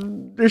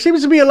there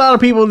seems to be a lot of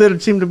people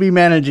that seem to be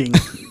managing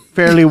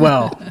fairly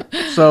well.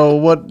 So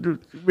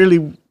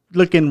really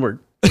look inward,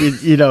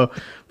 you know,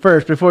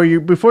 first before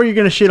you're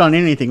going to shit on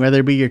anything,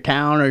 whether it be your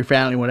town or your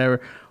family, whatever.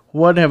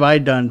 What have I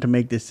done to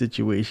make this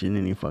situation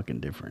any fucking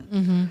different?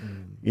 Mm-hmm.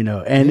 You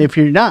know, and if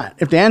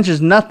the answer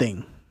is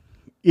nothing,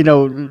 you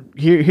know,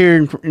 here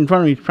in front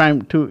of me,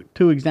 prime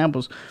two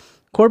examples.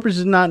 Corpus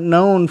is not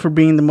known for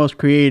being the most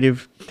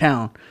creative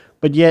town,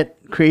 but yet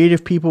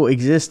creative people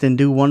exist and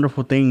do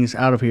wonderful things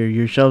out of here.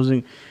 Yourselves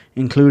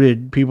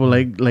included, people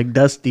like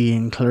Dusty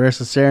and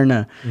Clarissa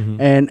Serna,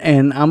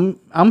 and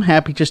I'm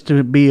happy just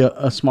to be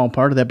a small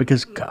part of that,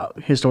 because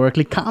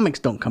historically comics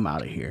don't come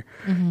out of here,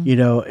 you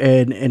know,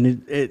 and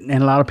a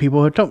lot of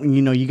people have told me,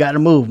 you know, you got to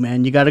move,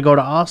 man, you got to go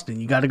to Austin,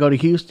 you got to go to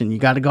Houston, you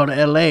got to go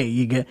to LA,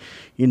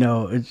 you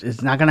know,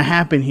 it's not gonna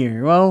happen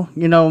here. Well,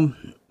 you know,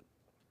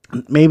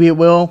 maybe it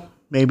will,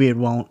 maybe it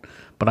won't,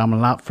 but I'm a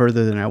lot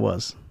further than I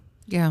was.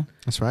 Yeah,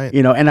 that's right.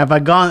 You know, and if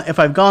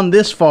I've gone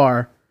this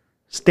far,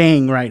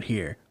 staying right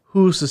here,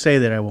 who's to say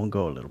that I won't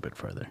go a little bit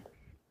further?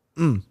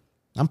 I'm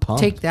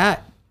pumped. take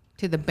that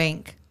to the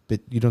bank. But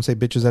you don't say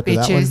bitches after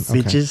that one?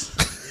 Bitches.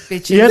 Okay.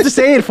 Bitches. You have to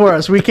say it for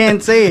us. We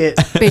can't say it.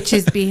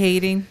 Bitches be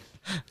hating.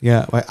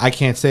 Yeah, I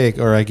can't say it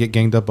or I get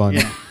ganged up on.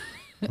 Yeah.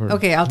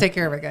 Okay, I'll take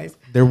care of it, guys.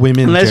 They're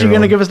women. Unless you're Carol.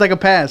 going to give us like a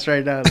pass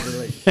right now.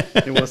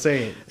 And we'll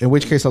say it. In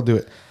which case I'll do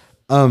it.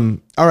 All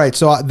right,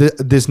 so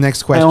this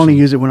next question. I only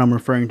use it when I'm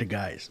referring to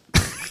guys.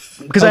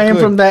 Because I'm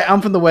from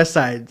the west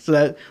side, so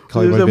that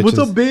what's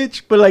up,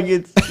 bitch? But like,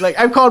 it's like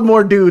I've called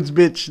more dudes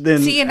bitch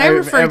than I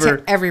refer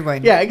to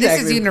everyone. Yeah,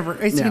 exactly.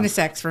 This is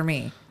unisex for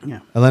me. Yeah.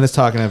 Elena's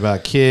talking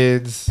about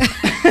kids,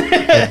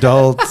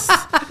 adults,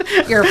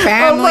 your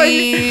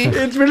family.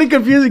 It's really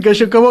confusing because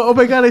she'll come. Oh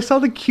my god, I saw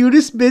the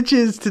cutest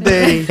bitches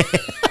today.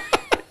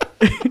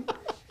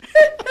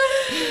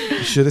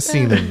 You should have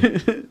seen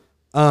them.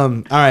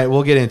 All right,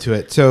 we'll get into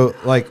it. So,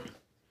 like,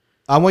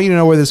 I want you to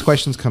know where this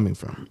question's coming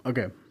from.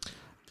 Okay.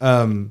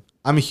 I'm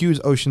a huge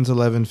Ocean's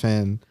 11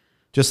 fan,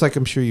 just like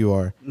I'm sure you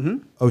are. Mm-hmm.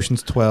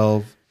 Ocean's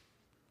 12,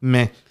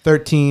 meh.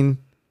 13,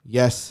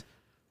 yes.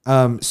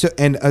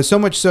 So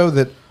much so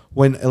that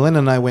when Elena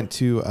and I went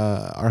to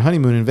our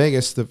honeymoon in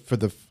Vegas,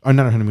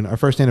 our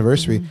first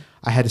anniversary,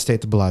 I had to stay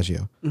at the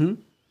Bellagio.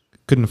 Mm-hmm.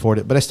 Couldn't afford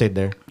it, but I stayed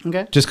there.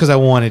 Okay. Just because I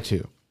wanted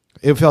to.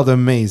 It felt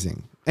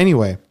amazing.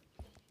 Anyway,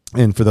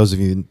 and for those of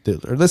you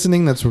that are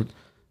listening, that's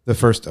the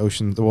first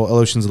Ocean's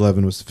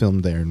 11 was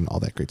filmed there and all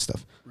that great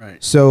stuff.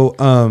 Right. So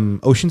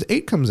Ocean's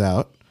 8 comes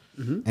out,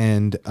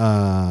 and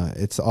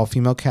it's all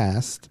female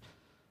cast.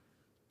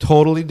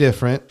 Totally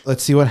different.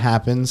 Let's see what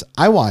happens.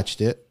 I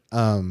watched it.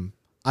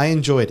 I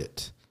enjoyed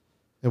it.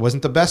 It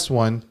wasn't the best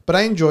one, but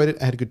I enjoyed it.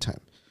 I had a good time.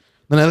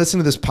 Then I listened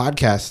to this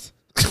podcast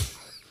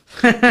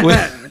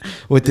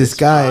with this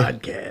guy.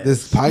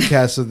 This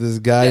podcast with this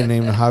guy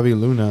named Javi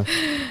Luna.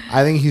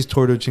 I think he's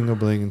Tordo Chingo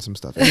Bling and some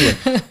stuff. Anyway,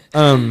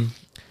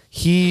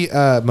 he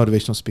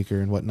motivational speaker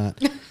and whatnot.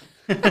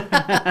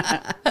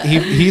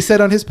 he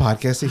said on his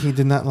podcast that he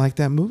did not like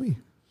that movie,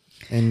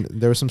 and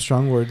there were some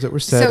strong words that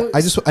were said.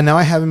 And now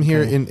I have him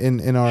here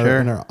in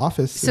our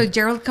office. So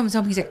Gerald comes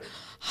home. He's like,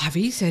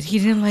 Javi said he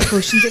didn't like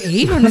Ocean's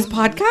 8 on his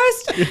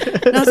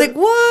podcast, and I was like,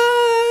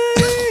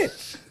 what?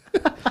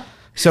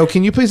 So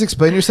can you please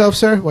explain yourself,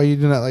 sir? Why you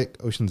do not like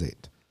Ocean's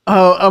 8?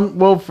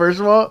 Well, first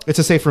of all, it's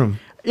a safe room.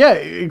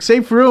 Yeah,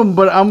 safe room.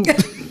 But I'm going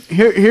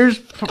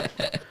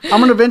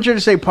to venture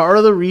to say part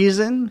of the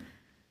reason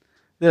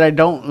that I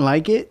don't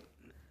like it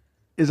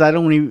is I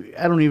don't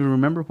even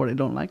remember what I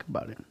don't like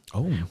about it.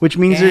 Oh, which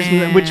means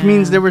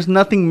there was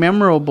nothing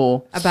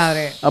memorable about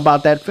it,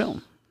 about that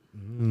film.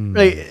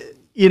 Like,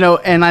 you know,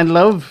 and I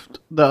loved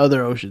the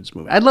other Oceans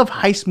movie. I love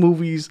heist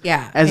movies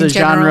as in a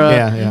general.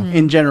 genre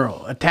in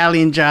general.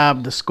 Italian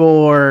Job, The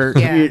Score,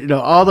 you know,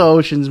 all the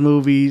Oceans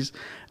movies.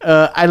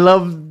 I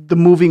love the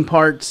moving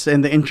parts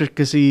and the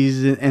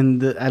intricacies,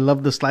 and I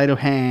love the sleight of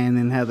hand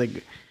and how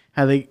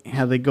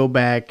they go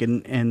back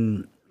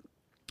and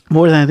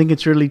more than I think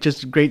it's really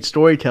just great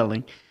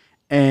storytelling.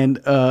 And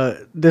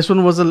this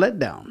one was a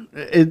letdown,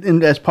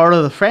 as part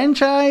of the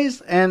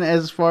franchise, and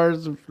as far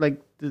as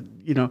like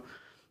you know,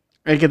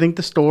 like I think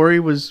the story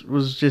was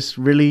just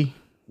really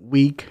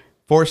weak,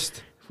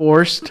 forced.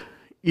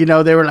 You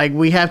know, they were like,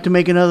 we have to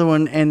make another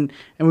one, and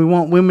we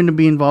want women to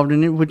be involved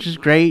in it, which is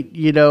great,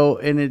 you know.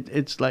 And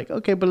it's like,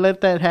 okay, but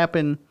let that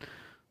happen,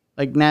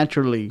 like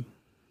naturally,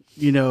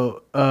 you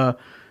know.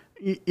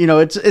 You know,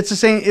 it's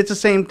the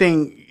same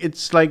thing.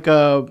 It's like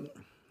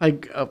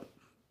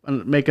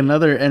make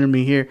another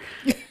enemy here.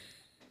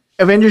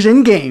 Avengers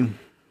Endgame.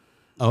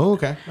 Oh,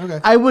 okay.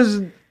 It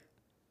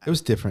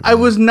was different. I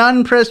was not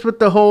impressed with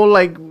the whole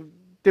like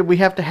that we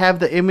have to have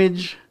the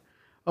image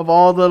of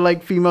all the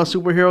like female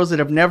superheroes that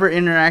have never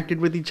interacted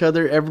with each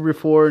other ever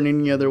before in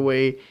any other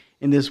way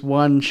in this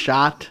one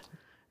shot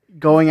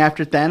going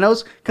after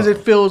Thanos, because it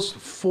feels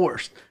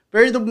forced.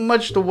 Very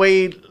much the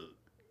way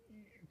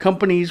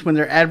companies, when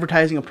they're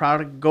advertising a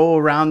product, go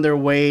around their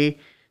way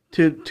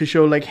to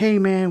show like, hey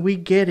man, we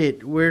get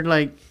it. We're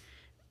like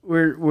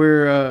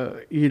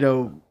you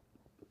know,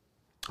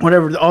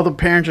 whatever. All the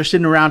parents are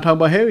sitting around talking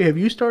about, hey, have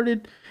you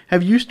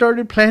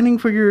started planning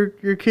for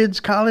your kids'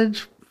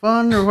 college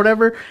fund or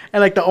whatever?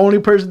 And like the only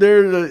person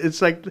there,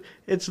 it's like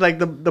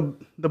the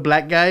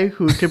black guy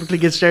who typically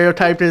gets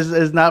stereotyped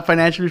as not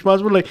financially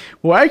responsible. Like,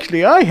 well,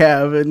 actually, I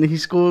have, and he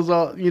schools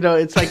all. You know,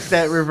 it's like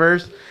that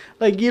reverse.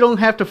 Like, you don't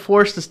have to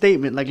force the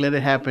statement. Like, let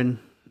it happen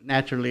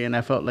naturally. And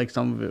I felt like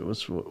some of it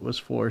was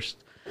forced.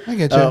 I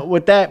get you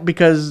with that,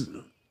 because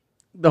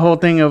the whole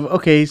thing of,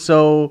 okay,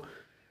 so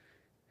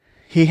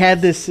he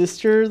had this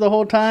sister the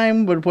whole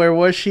time, but where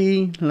was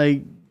she?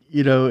 Like,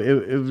 you know,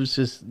 it was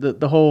just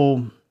the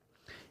whole,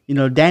 you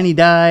know, Danny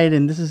died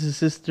and this is his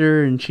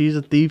sister and she's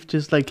a thief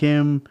just like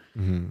him,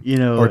 you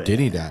know. Or did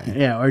he die?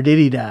 Yeah, or did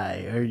he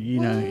die? Or, you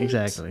know,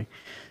 exactly.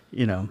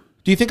 You know.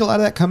 Do you think a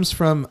lot of that comes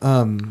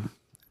from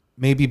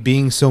maybe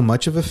being so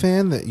much of a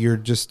fan that you're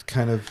just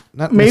kind of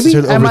not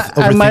necessarily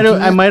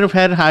I might have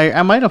had higher.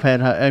 I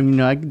mean, you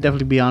know, I can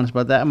definitely be honest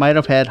about that. I might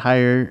have had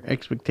higher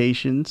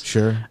expectations.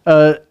 Sure.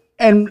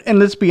 And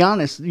let's be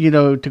honest, you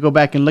know, to go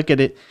back and look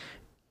at it,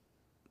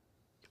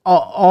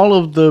 all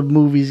of the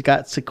movies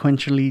got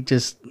sequentially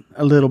just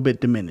a little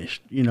bit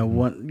diminished. You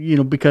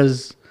know,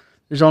 because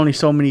there's only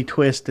so many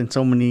twists and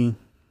so many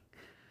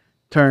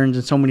turns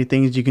and so many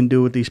things you can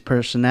do with these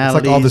personalities.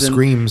 It's like all the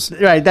screams.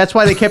 Right. That's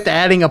why they kept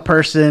adding a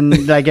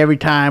person like every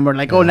time, or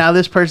like, oh, now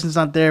this person's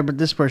not there, but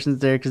this person's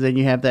there, because then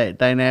you have that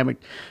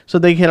dynamic. So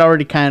they had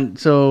already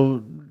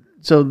so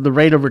the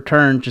rate of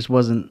return just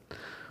wasn't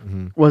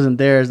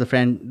there as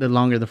the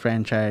longer the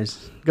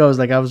franchise goes.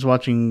 Like, I was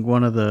watching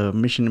one of the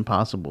Mission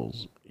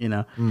Impossibles, you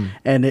know,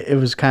 and it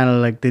was kind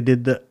of like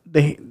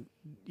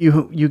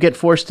you get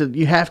forced to,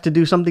 you have to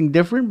do something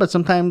different, but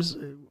sometimes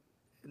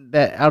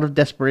that out of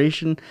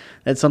desperation,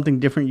 that something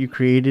different you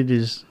created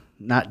is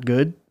not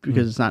good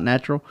because it's not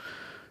natural.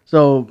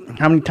 So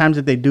how many times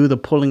did they do the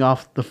pulling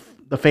off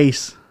the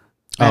face?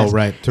 Oh,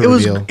 right. It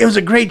was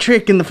a great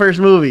trick in the first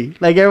movie.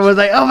 Like, everyone's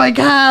like, oh my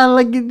God,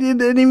 like it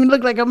didn't even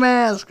look like a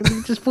mask.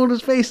 He just pulled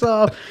his face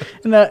off.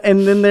 And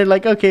then they're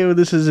like, okay, well,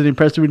 this isn't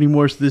impressive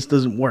anymore, so this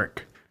doesn't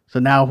work. So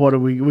now what do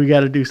we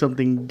got to do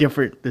something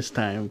different this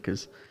time,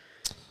 because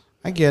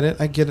I get it.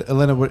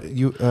 Elena, what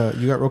you got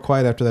real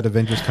quiet after that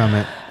Avengers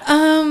comment.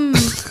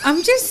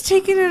 I'm just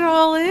taking it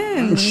all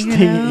in. She's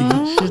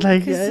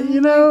like, you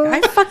know, I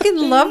fucking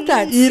love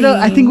that scene. You know,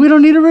 I think we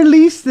don't need to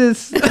release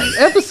this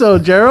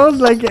episode, Gerald.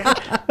 Like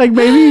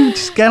maybe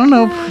just, I don't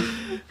know.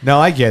 No,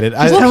 I get it.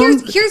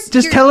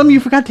 Just tell them you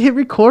forgot to hit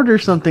record or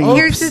something.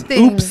 Here's the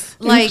thing.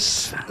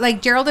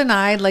 Like Gerald and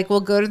I, like,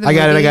 we'll go to the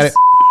movies. I got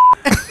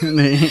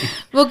it.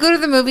 We'll go to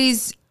the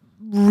movies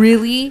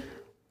really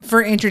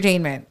for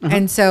entertainment.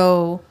 And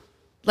so,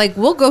 like,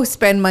 we'll go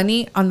spend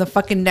money on the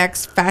fucking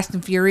next Fast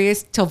and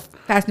Furious till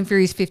Fast and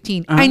Furious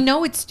 15. I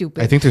know it's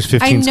stupid. I think there's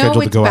 15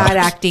 scheduled to go out. I know it's bad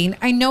acting.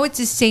 I know it's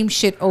the same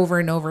shit over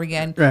and over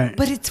again. Right.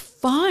 But it's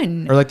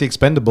fun. Or like the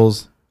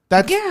Expendables.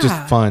 That's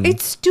just fun.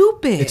 It's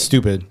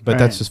stupid. But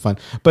that's just fun.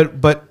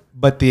 But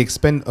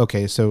the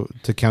okay, so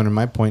to counter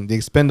my point, the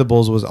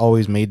Expendables was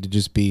always made to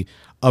just be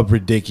a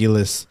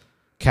ridiculous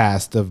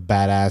cast of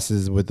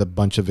badasses with a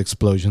bunch of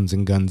explosions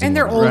and guns, and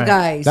they're old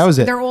guys. That was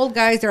it. They're old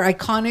guys. They're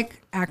iconic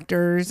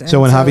actors. And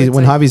so when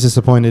Javi's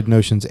disappointed in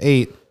Ocean's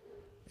 8,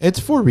 it's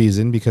for a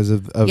reason, because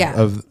of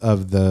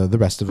the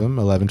rest of them,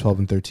 11, 12,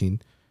 and 13.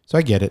 So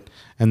I get it.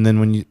 And then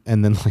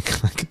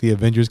like the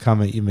Avengers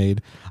comment you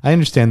made, I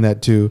understand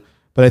that too.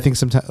 But I think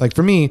sometimes, like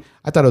for me,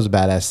 I thought it was a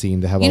badass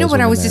scene to have. You know all those what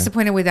I women was there.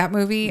 disappointed with that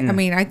movie? I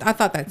mean, I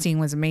thought that scene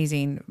was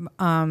amazing.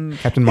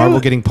 Captain Marvel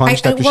getting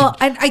punched after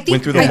I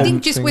went through the whole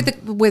think just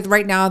thing. with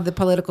right now the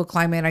political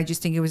climate, I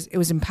just think it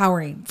was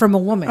empowering from a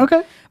woman.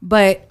 Okay.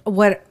 But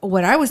what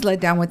I was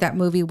let down with that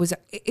movie was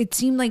it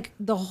seemed like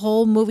the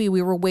whole movie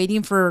we were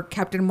waiting for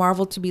Captain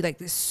Marvel to be like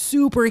this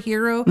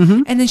superhero,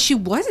 and then she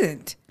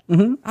wasn't.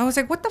 I was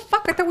like, what the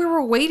fuck? I thought we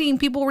were waiting.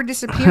 People were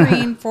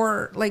disappearing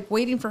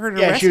waiting for her to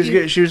Yeah, rescue. she was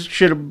good. She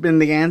should have been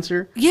the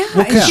answer. Yeah,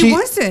 Well, and 'cause she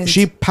wasn't.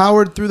 She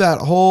powered through that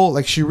whole,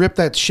 like she ripped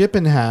that ship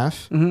in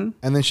half, and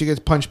then she gets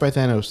punched by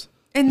Thanos.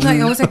 And like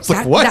I was like,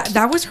 like, what?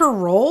 That was her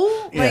role?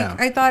 Yeah. Like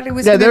I thought it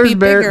was Yeah, gonna there's be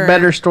bigger.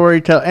 better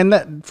storytelling, and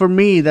that for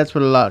me, that's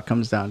what a lot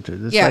comes down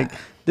to. It's Yeah. like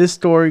this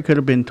story could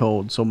have been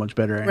told so much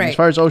better. And Right. as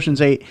far as Ocean's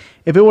 8,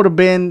 if it would have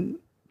been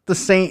the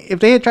same, if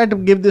they had tried to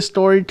give this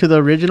story to the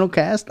original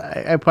cast,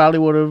 I probably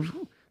would have.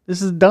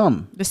 This is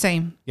dumb. The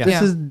same. Yeah.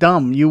 This is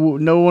dumb.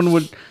 No one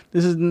would.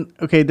 This is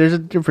okay. There's a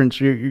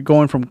difference. You're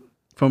going from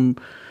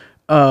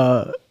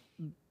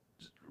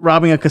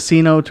robbing a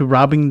casino to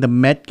robbing the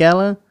Met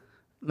Gala.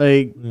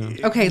 Like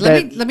Okay,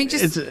 that- let me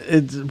just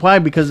It's why,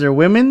 because they're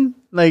women.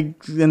 Like,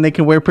 and they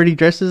can wear pretty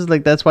dresses.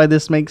 Like, that's why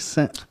this makes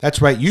sense. That's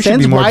right. You should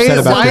be more upset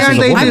about why this as aren't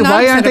a they woman. I'm not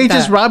why upset aren't they at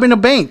just that. robbing a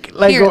bank?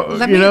 Like, here, or,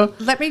 you know,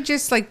 let me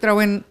just like throw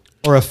in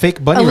Or a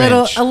fake bunny a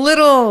ranch.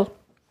 little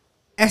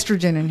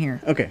estrogen in here.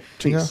 okay,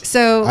 Yeah. please.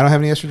 So I don't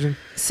have any estrogen.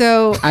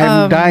 so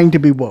I'm dying to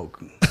be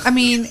woke. I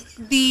mean,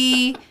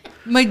 the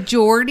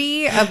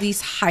majority of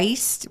these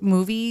heist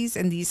movies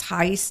and these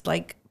heist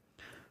like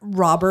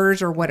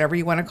robbers or whatever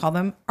you want to call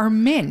them are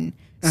men.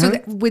 So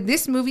with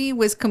this movie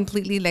was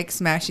completely like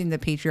smashing the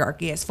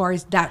patriarchy as far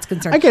as that's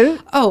concerned. I get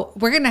it. Oh,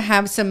 we're gonna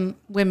have some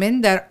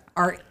women that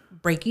are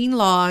breaking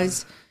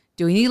laws,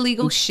 doing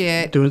illegal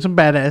shit, Doing some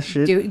badass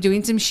shit.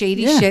 doing some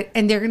shady Yeah. shit,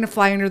 and they're gonna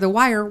fly under the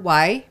wire.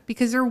 Why?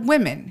 Because they're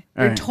women.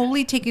 They're Right.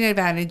 totally taking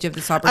advantage of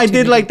this I opportunity.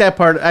 did like that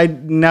part.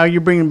 Now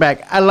you're bringing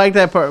back. I like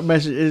that part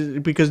message is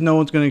because no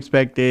one's going to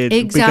expect it.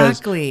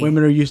 Exactly. Because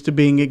women are used to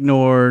being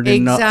ignored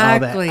and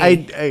Exactly. all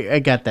that. I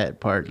got that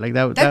part. Like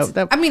That's-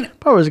 that I mean-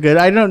 part was good.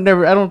 I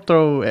don't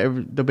throw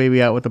the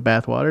baby out with the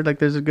bathwater. Like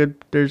there's good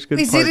Is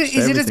parts it to is it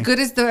as everything. good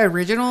as the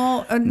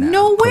original?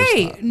 No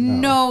way.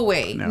 No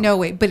way. No. No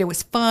way. But it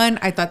was fun.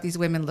 I thought these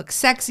women looked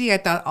sexy. I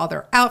thought all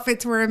their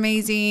outfits were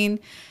amazing.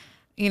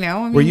 You know,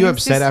 I mean, Were you it's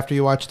upset just- after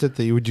you watched it?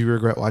 Would you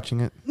regret watching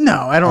it?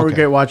 No, I don't Okay.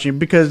 regret watching it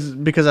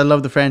because I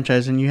love the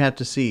franchise and you have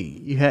to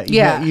see. You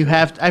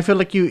have. I feel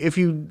like if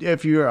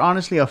you're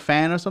honestly a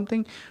fan of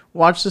something,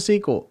 watch the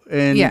sequel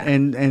and Yeah.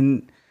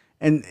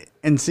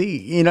 and see.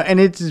 You know, and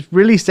it's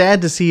really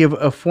sad to see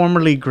a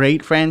formerly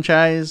great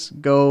franchise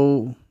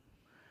go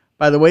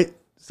by the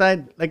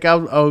wayside. Like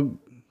I'll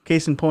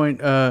case in point,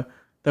 the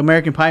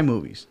American Pie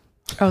movies.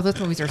 Oh, those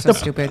movies are so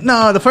stupid.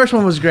 No, the first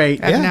one was great.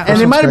 Yeah, first And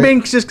it one's might have great.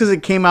 been just because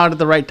it came out at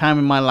the right time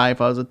in my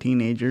life. I was a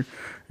teenager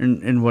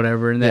and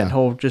whatever. And that Yeah.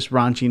 whole just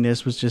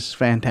raunchiness was just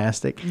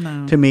fantastic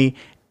to me.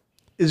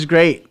 It's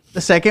great.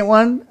 The second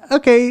one,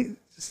 okay,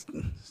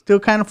 still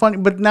kind of funny.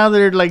 But now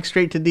they're like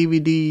straight to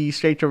DVD,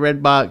 straight to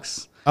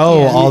Redbox.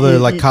 Oh, Yeah. all the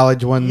like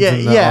college ones. Yeah,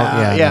 and the,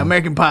 yeah, no.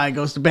 American Pie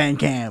goes to band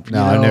camp. No,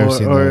 you know, I've never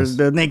seen or those.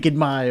 the Naked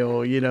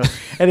Mile. You know,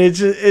 and it's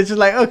just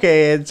like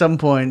okay, at some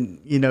point,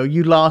 you know,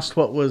 you lost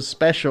what was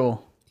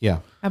special Yeah.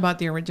 About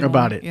the original.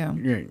 about one. it. Yeah.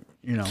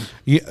 You know,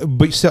 Yeah,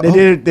 but so,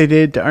 they did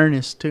it to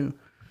Ernest too.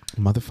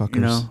 motherfuckers.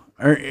 You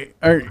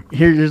know,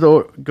 here's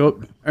the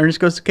go. Ernest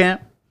goes to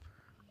camp.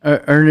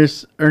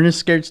 Ernest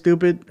scared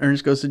stupid.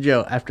 Ernest goes to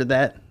jail. After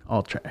that,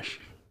 all trash.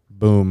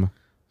 Boom.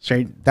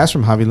 Straight. That's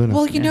from Javi Luna.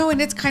 Well, you know,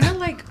 and it's kind of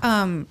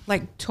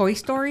like Toy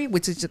Story,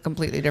 which is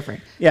completely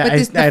different. Yeah,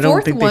 But I don't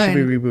fourth think they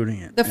should be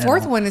rebooting it. The at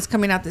fourth all. one is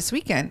coming out this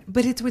weekend,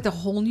 but it's with a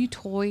whole new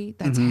toy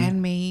that's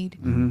handmade.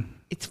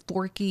 It's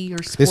Forky or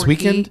Sporky. This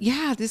weekend?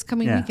 Yeah, this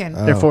coming Yeah, weekend.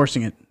 they're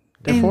forcing it.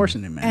 They're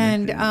forcing it,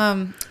 man.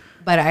 And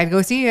but I'd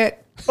go see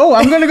it. Oh,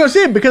 I'm gonna go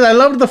see it because I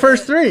loved the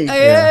first three.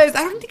 Yes,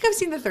 I don't think I've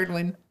seen the third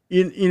one.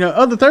 You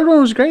know, the third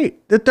one was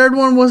great. The third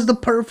one was the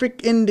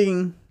perfect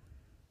ending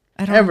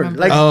I don't ever. remember.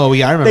 Like, Oh,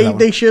 yeah, I remember that one.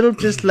 they should have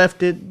just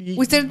left it.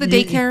 Was it the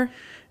daycare?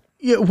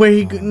 Yeah, where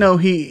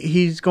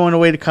he's going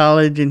away to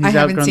college and he's I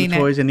haven't outgrown the seen it.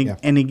 toys and he Yeah.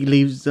 and he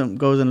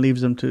goes and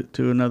leaves them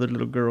to another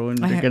little girl and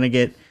they're have- gonna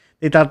get.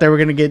 They thought they were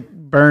gonna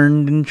get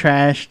burned and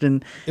trashed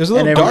and It was a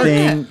little and dark.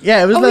 everything.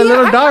 Yeah, it was Oh, a yeah,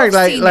 little I dark.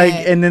 have seen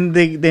it. And then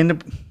they end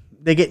up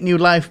they get new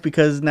life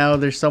because now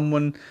there's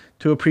someone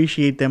to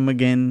appreciate them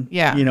again.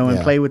 Yeah. you know, and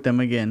Yeah. play with them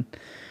again.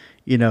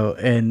 You know,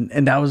 and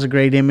that was a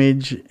great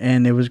image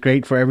and it was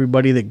great for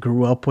everybody that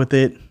grew up with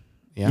it.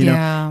 Yeah. You know,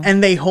 Yeah.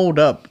 and they hold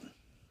up.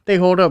 They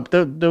hold up.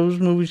 Those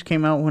movies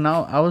came out when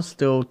I was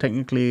still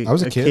technically I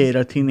was a kid.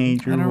 a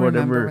teenager, I don't remember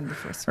whatever, when the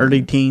first one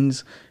early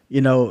teens.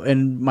 You know,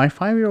 and my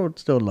 5-year-old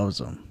still loves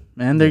them.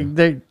 Man,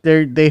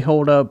 they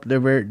hold up. They're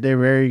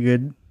very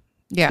good.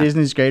 Yeah.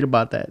 Disney's great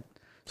about that.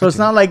 So it's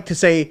not like to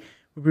say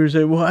people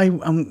say, "Well,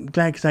 I'm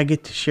glad because I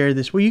get to share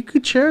this." Well, you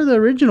could share the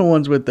original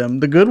ones with them,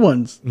 the good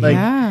ones. Like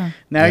Yeah.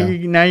 now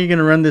Yeah. you're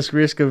gonna run this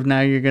risk of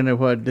now you're gonna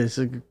this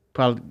is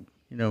probably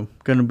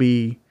gonna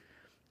be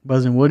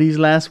Buzz and Woody's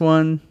last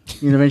one.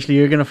 Eventually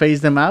you're gonna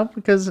phase them out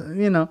because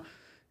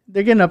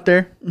they're getting up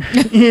there.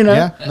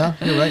 Yeah, no,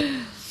 you're right.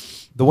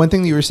 The one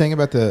thing that you were saying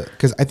about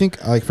because I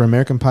think like for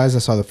American Pies, I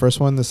saw the first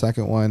one, the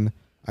second one,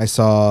 I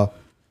saw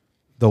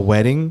The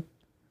Wedding,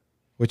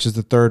 which is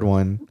the third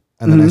one,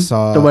 and then I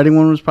saw The Wedding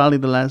one was probably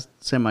the last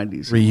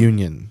semi-decent.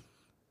 Reunion,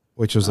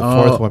 which was the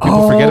fourth one.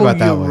 People forget about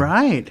that one.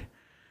 Right.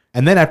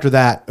 And then after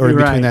that, or in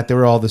between that, there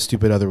were all the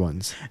stupid other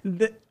ones.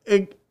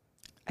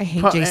 I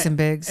hate Jason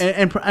Biggs.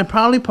 And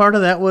probably part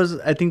of that was,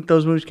 I think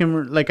those movies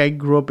came, like I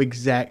grew up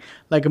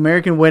like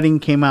American Wedding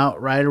came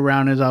out right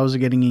around as I was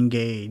getting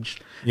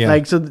engaged. Yeah.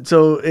 Like,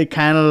 so it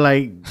kind of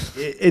like,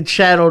 it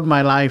shadowed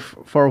my life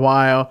for a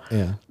while.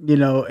 Yeah.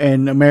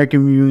 And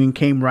American Reunion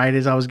came right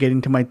as I was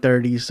getting to my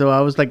 30s. So I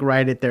was like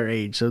right at their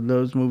age. So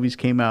those movies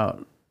came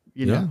out,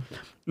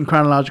 in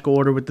chronological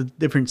order with the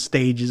different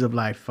stages of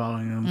life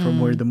following them, from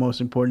where the most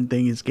important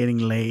thing is getting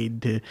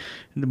laid to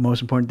the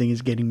most important thing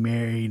is getting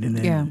married, and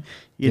then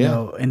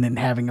and then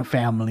having a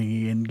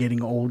family and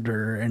getting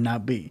older and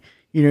not be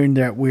in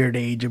that weird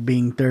age of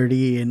being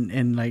 30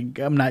 and like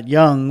I'm not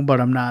young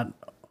but I'm not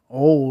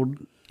old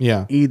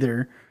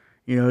either.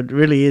 It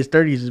really is.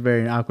 30s is a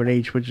very awkward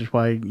age, which is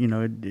why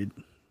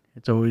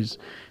it's always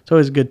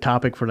a good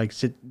topic for like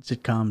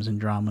sitcoms and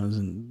dramas,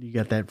 and you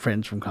got that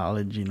Friends from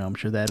College. I'm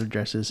sure that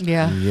addresses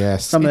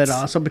some of that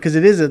also, because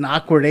it is an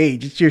awkward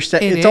age. It's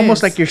it's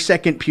almost like your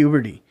second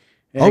puberty.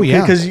 Oh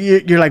yeah, because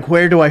you're like,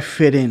 where do I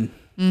fit in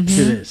to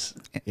this?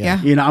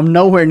 Yeah. I'm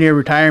nowhere near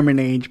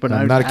retirement age, but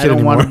I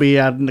don't want to be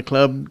out in the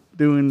club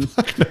doing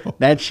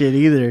that shit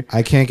either.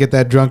 I can't get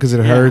that drunk because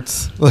it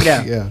hurts.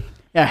 Yeah.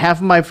 Half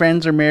of my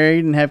friends are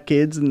married and have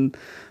kids, and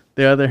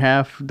the other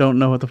half don't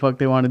know what the fuck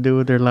they want to do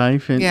with their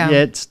life, and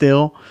yet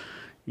still,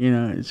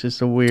 it's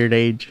just a weird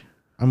age.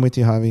 I'm with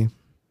you, Javi.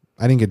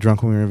 I didn't get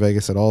drunk when we were in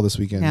Vegas at all this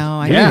weekend. No,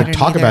 I didn't didn't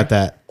talk either. about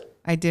that.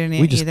 I didn't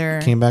We just either.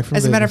 came back from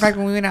As a matter of Vegas. fact,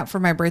 when we went out for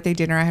my birthday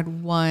dinner, I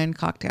had one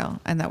cocktail,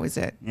 and that was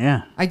it.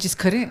 Yeah, I just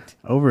couldn't.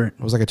 over it.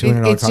 It was like a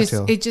 $200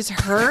 cocktail. It just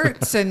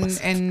hurts,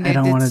 and I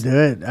don't want to do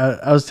it.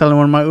 I was telling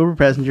one of my Uber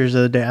passengers the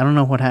other day, I don't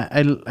know what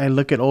happened. I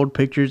look at old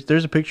pictures.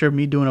 There's a picture of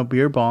me doing a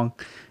beer bong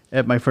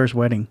at my first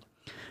wedding,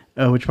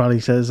 which probably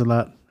says a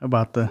lot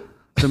about the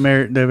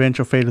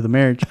eventual fate of the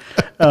marriage.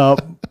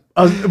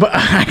 But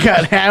I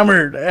got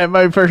hammered at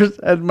my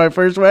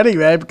first wedding,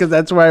 man, because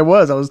that's where I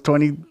was. I was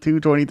 22,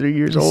 23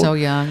 years old. So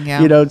young,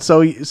 yeah.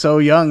 So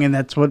young, and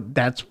that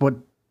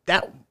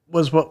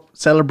was what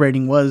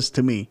celebrating was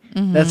to me.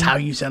 Mm-hmm. That's how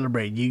you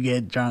celebrate. You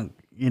get drunk,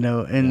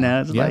 and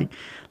now it's like,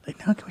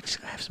 no, can we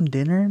just go have some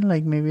dinner?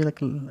 Like maybe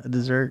like a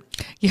dessert.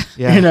 Yeah.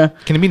 Yeah.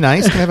 Can it be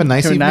nice? Can I have a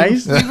nice evening?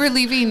 Nice? We were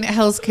leaving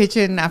Hell's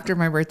Kitchen after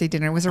my birthday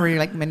dinner. It was already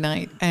like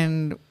midnight,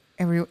 and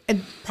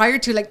prior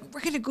to, like,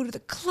 we're gonna go to the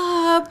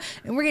club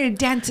and we're gonna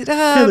dance it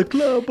up, the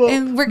club up.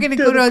 and we're gonna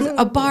go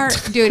to a bar.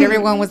 Dude,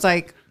 everyone was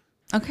like,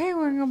 okay,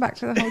 we're gonna go back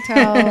to the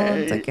hotel.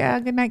 It's like, yeah,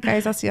 good night,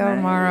 guys. I'll see y'all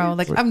tomorrow.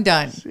 Like, I'm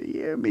done.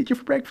 Yeah, meet you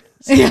for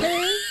breakfast.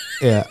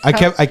 Yeah.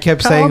 I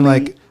kept saying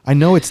like, I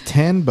know it's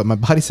 10, but my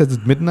body says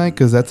it's midnight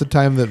because that's the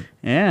time that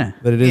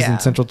it is Yeah.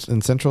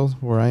 in central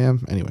where I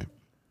am. Anyway,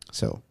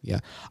 so yeah.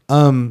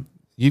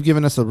 You've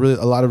given us a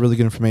lot of really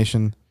good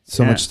information.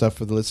 So much stuff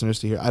for the listeners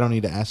to hear. I don't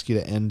need to ask you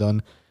to end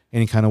on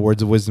any kind of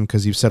words of wisdom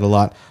because you've said a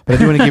lot. But I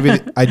do want to give you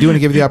the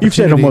opportunity. You've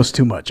said almost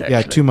too much, actually.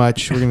 Yeah, too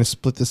much. We're going to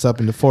split this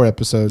up into 4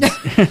 episodes.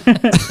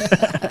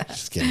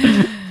 Just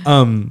kidding.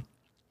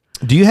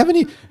 Do you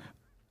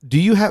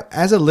have,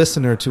 as a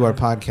listener to our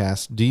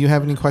podcast, do you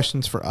have any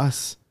questions for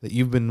us that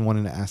you've been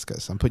wanting to ask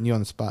us? I'm putting you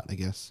on the spot, I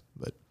guess.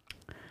 But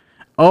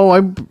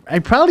I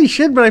probably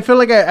should, but I feel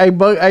like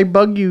I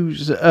bug you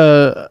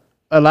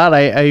a lot.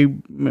 I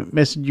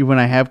message you when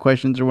I have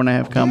questions or when I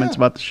have comments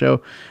about the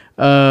show.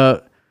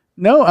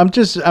 No,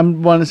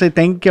 I'm want to say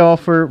thank y'all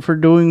for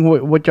doing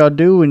what y'all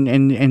do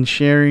and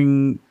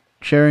sharing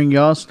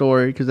y'all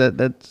story, because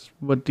that's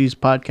what these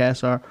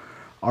podcasts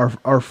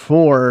are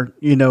for.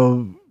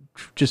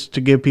 Just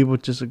to give people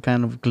just a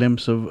kind of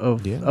glimpse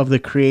of the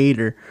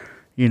creator,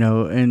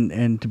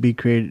 and to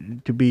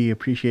be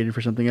appreciated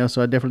for something else.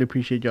 So I definitely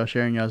appreciate y'all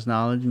sharing y'all's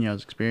knowledge and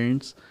y'all's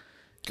experience,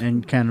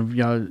 and kind of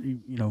y'all,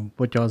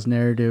 what y'all's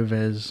narrative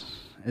as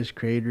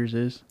creators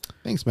is.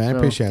 thanks, man. So, I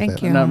appreciate thank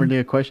that. you. Not really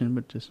a question,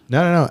 but just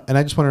No. And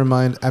I just want to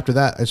remind, after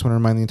that,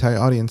 the entire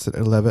audience that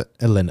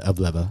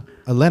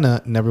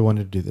Elena never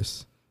wanted to do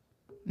this.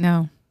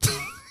 No.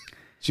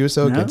 She was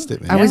so No? against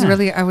it, man. I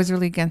was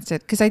really against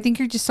it because I think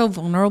you're just so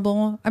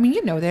vulnerable. I mean,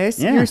 you know this.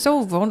 Yeah. You're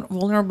so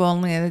vulnerable,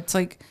 and it's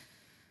like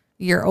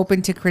you're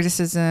open to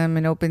criticism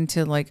and open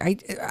to like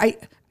I.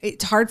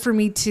 It's hard for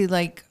me to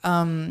like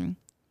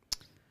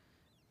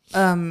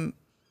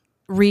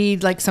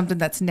read like something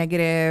that's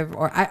negative,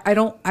 or I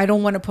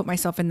don't want to put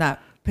myself in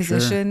that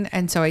position. Sure.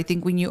 And so I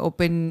think when you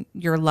open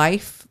your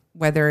life,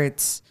 whether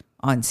it's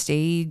on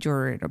stage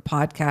or in a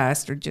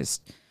podcast or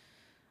just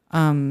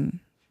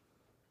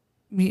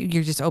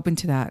you're just open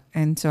to that.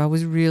 And so I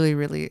was really,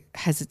 really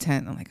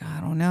hesitant. I'm like,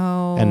 I don't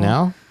know. And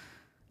now?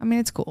 I mean,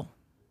 it's cool.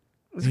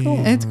 It's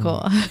cool. It's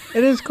cool.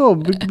 It is cool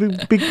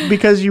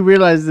because you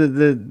realize that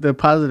the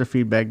positive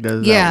feedback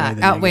does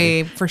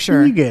outweigh for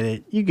sure. You get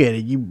it.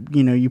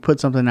 You know, you put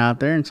something out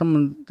there,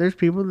 and there's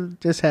people that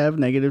just have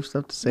negative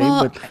stuff to say.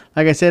 Well, but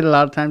like I said, a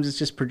lot of times it's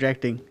just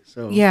projecting.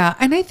 So yeah,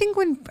 and I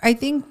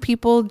think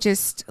people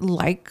just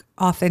like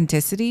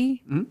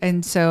authenticity,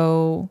 and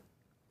so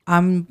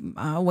I'm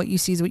what you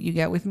see is what you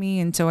get with me,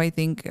 and so I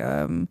think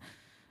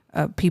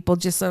people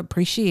just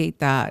appreciate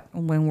that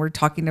when we're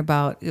talking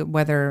about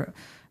whether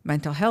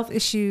mental health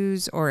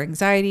issues or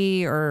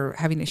anxiety or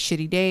having a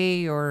shitty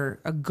day or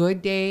a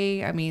good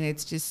day. I mean,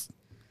 it's just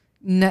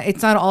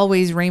it's not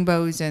always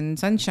rainbows and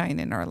sunshine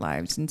in our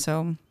lives, and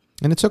so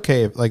it's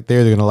okay if like they're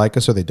either gonna like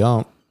us or they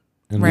don't,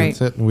 and right.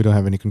 that's it, and we don't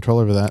have any control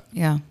over that.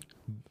 Yeah.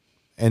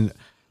 And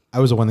I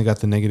was the one that got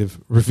the negative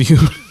review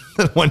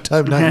that one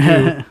time, not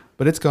you,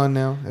 but it's gone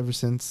now ever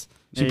since.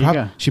 She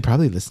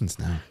probably listens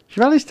now. She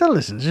probably still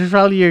listens. She's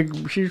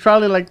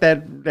probably like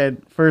that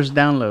first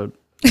download.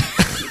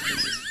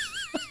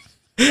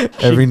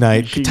 Every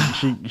night. She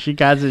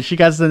got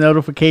the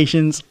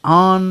notifications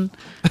on,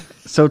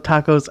 so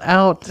Taco's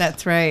out.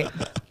 That's right.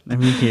 Let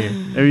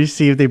me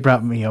see if they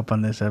brought me up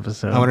on this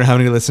episode. I wonder how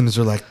many listeners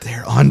are like,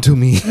 they're on to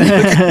me.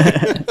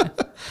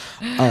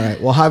 All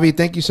right. Well, Javi,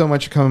 thank you so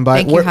much for coming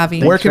by. Thank you,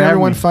 Javi. Where can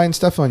everyone find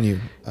stuff on you?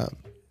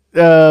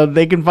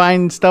 They can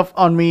find stuff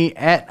on me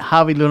at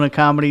Javi Luna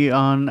Comedy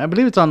I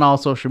believe it's on all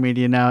social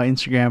media now,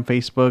 Instagram,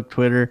 Facebook,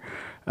 Twitter.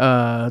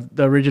 The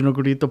Original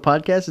Gordito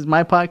Podcast is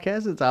my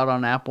podcast. It's out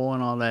on Apple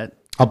and all that.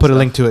 I'll put a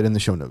link to it in the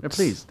show notes.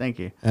 Please, thank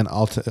you. And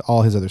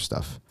all his other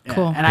stuff. Yeah.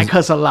 Cool. And I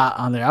cuss a lot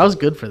on there. I was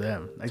good for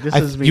them. Like this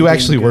is me you being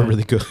actually were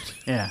really good.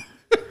 Yeah.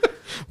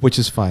 Which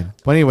is fine.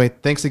 But anyway,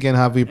 thanks again,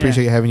 Javi.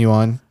 Appreciate having you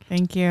on.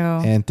 Thank you.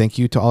 And thank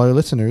you to all our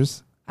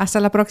listeners. Hasta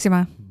la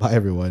próxima. Bye,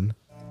 everyone.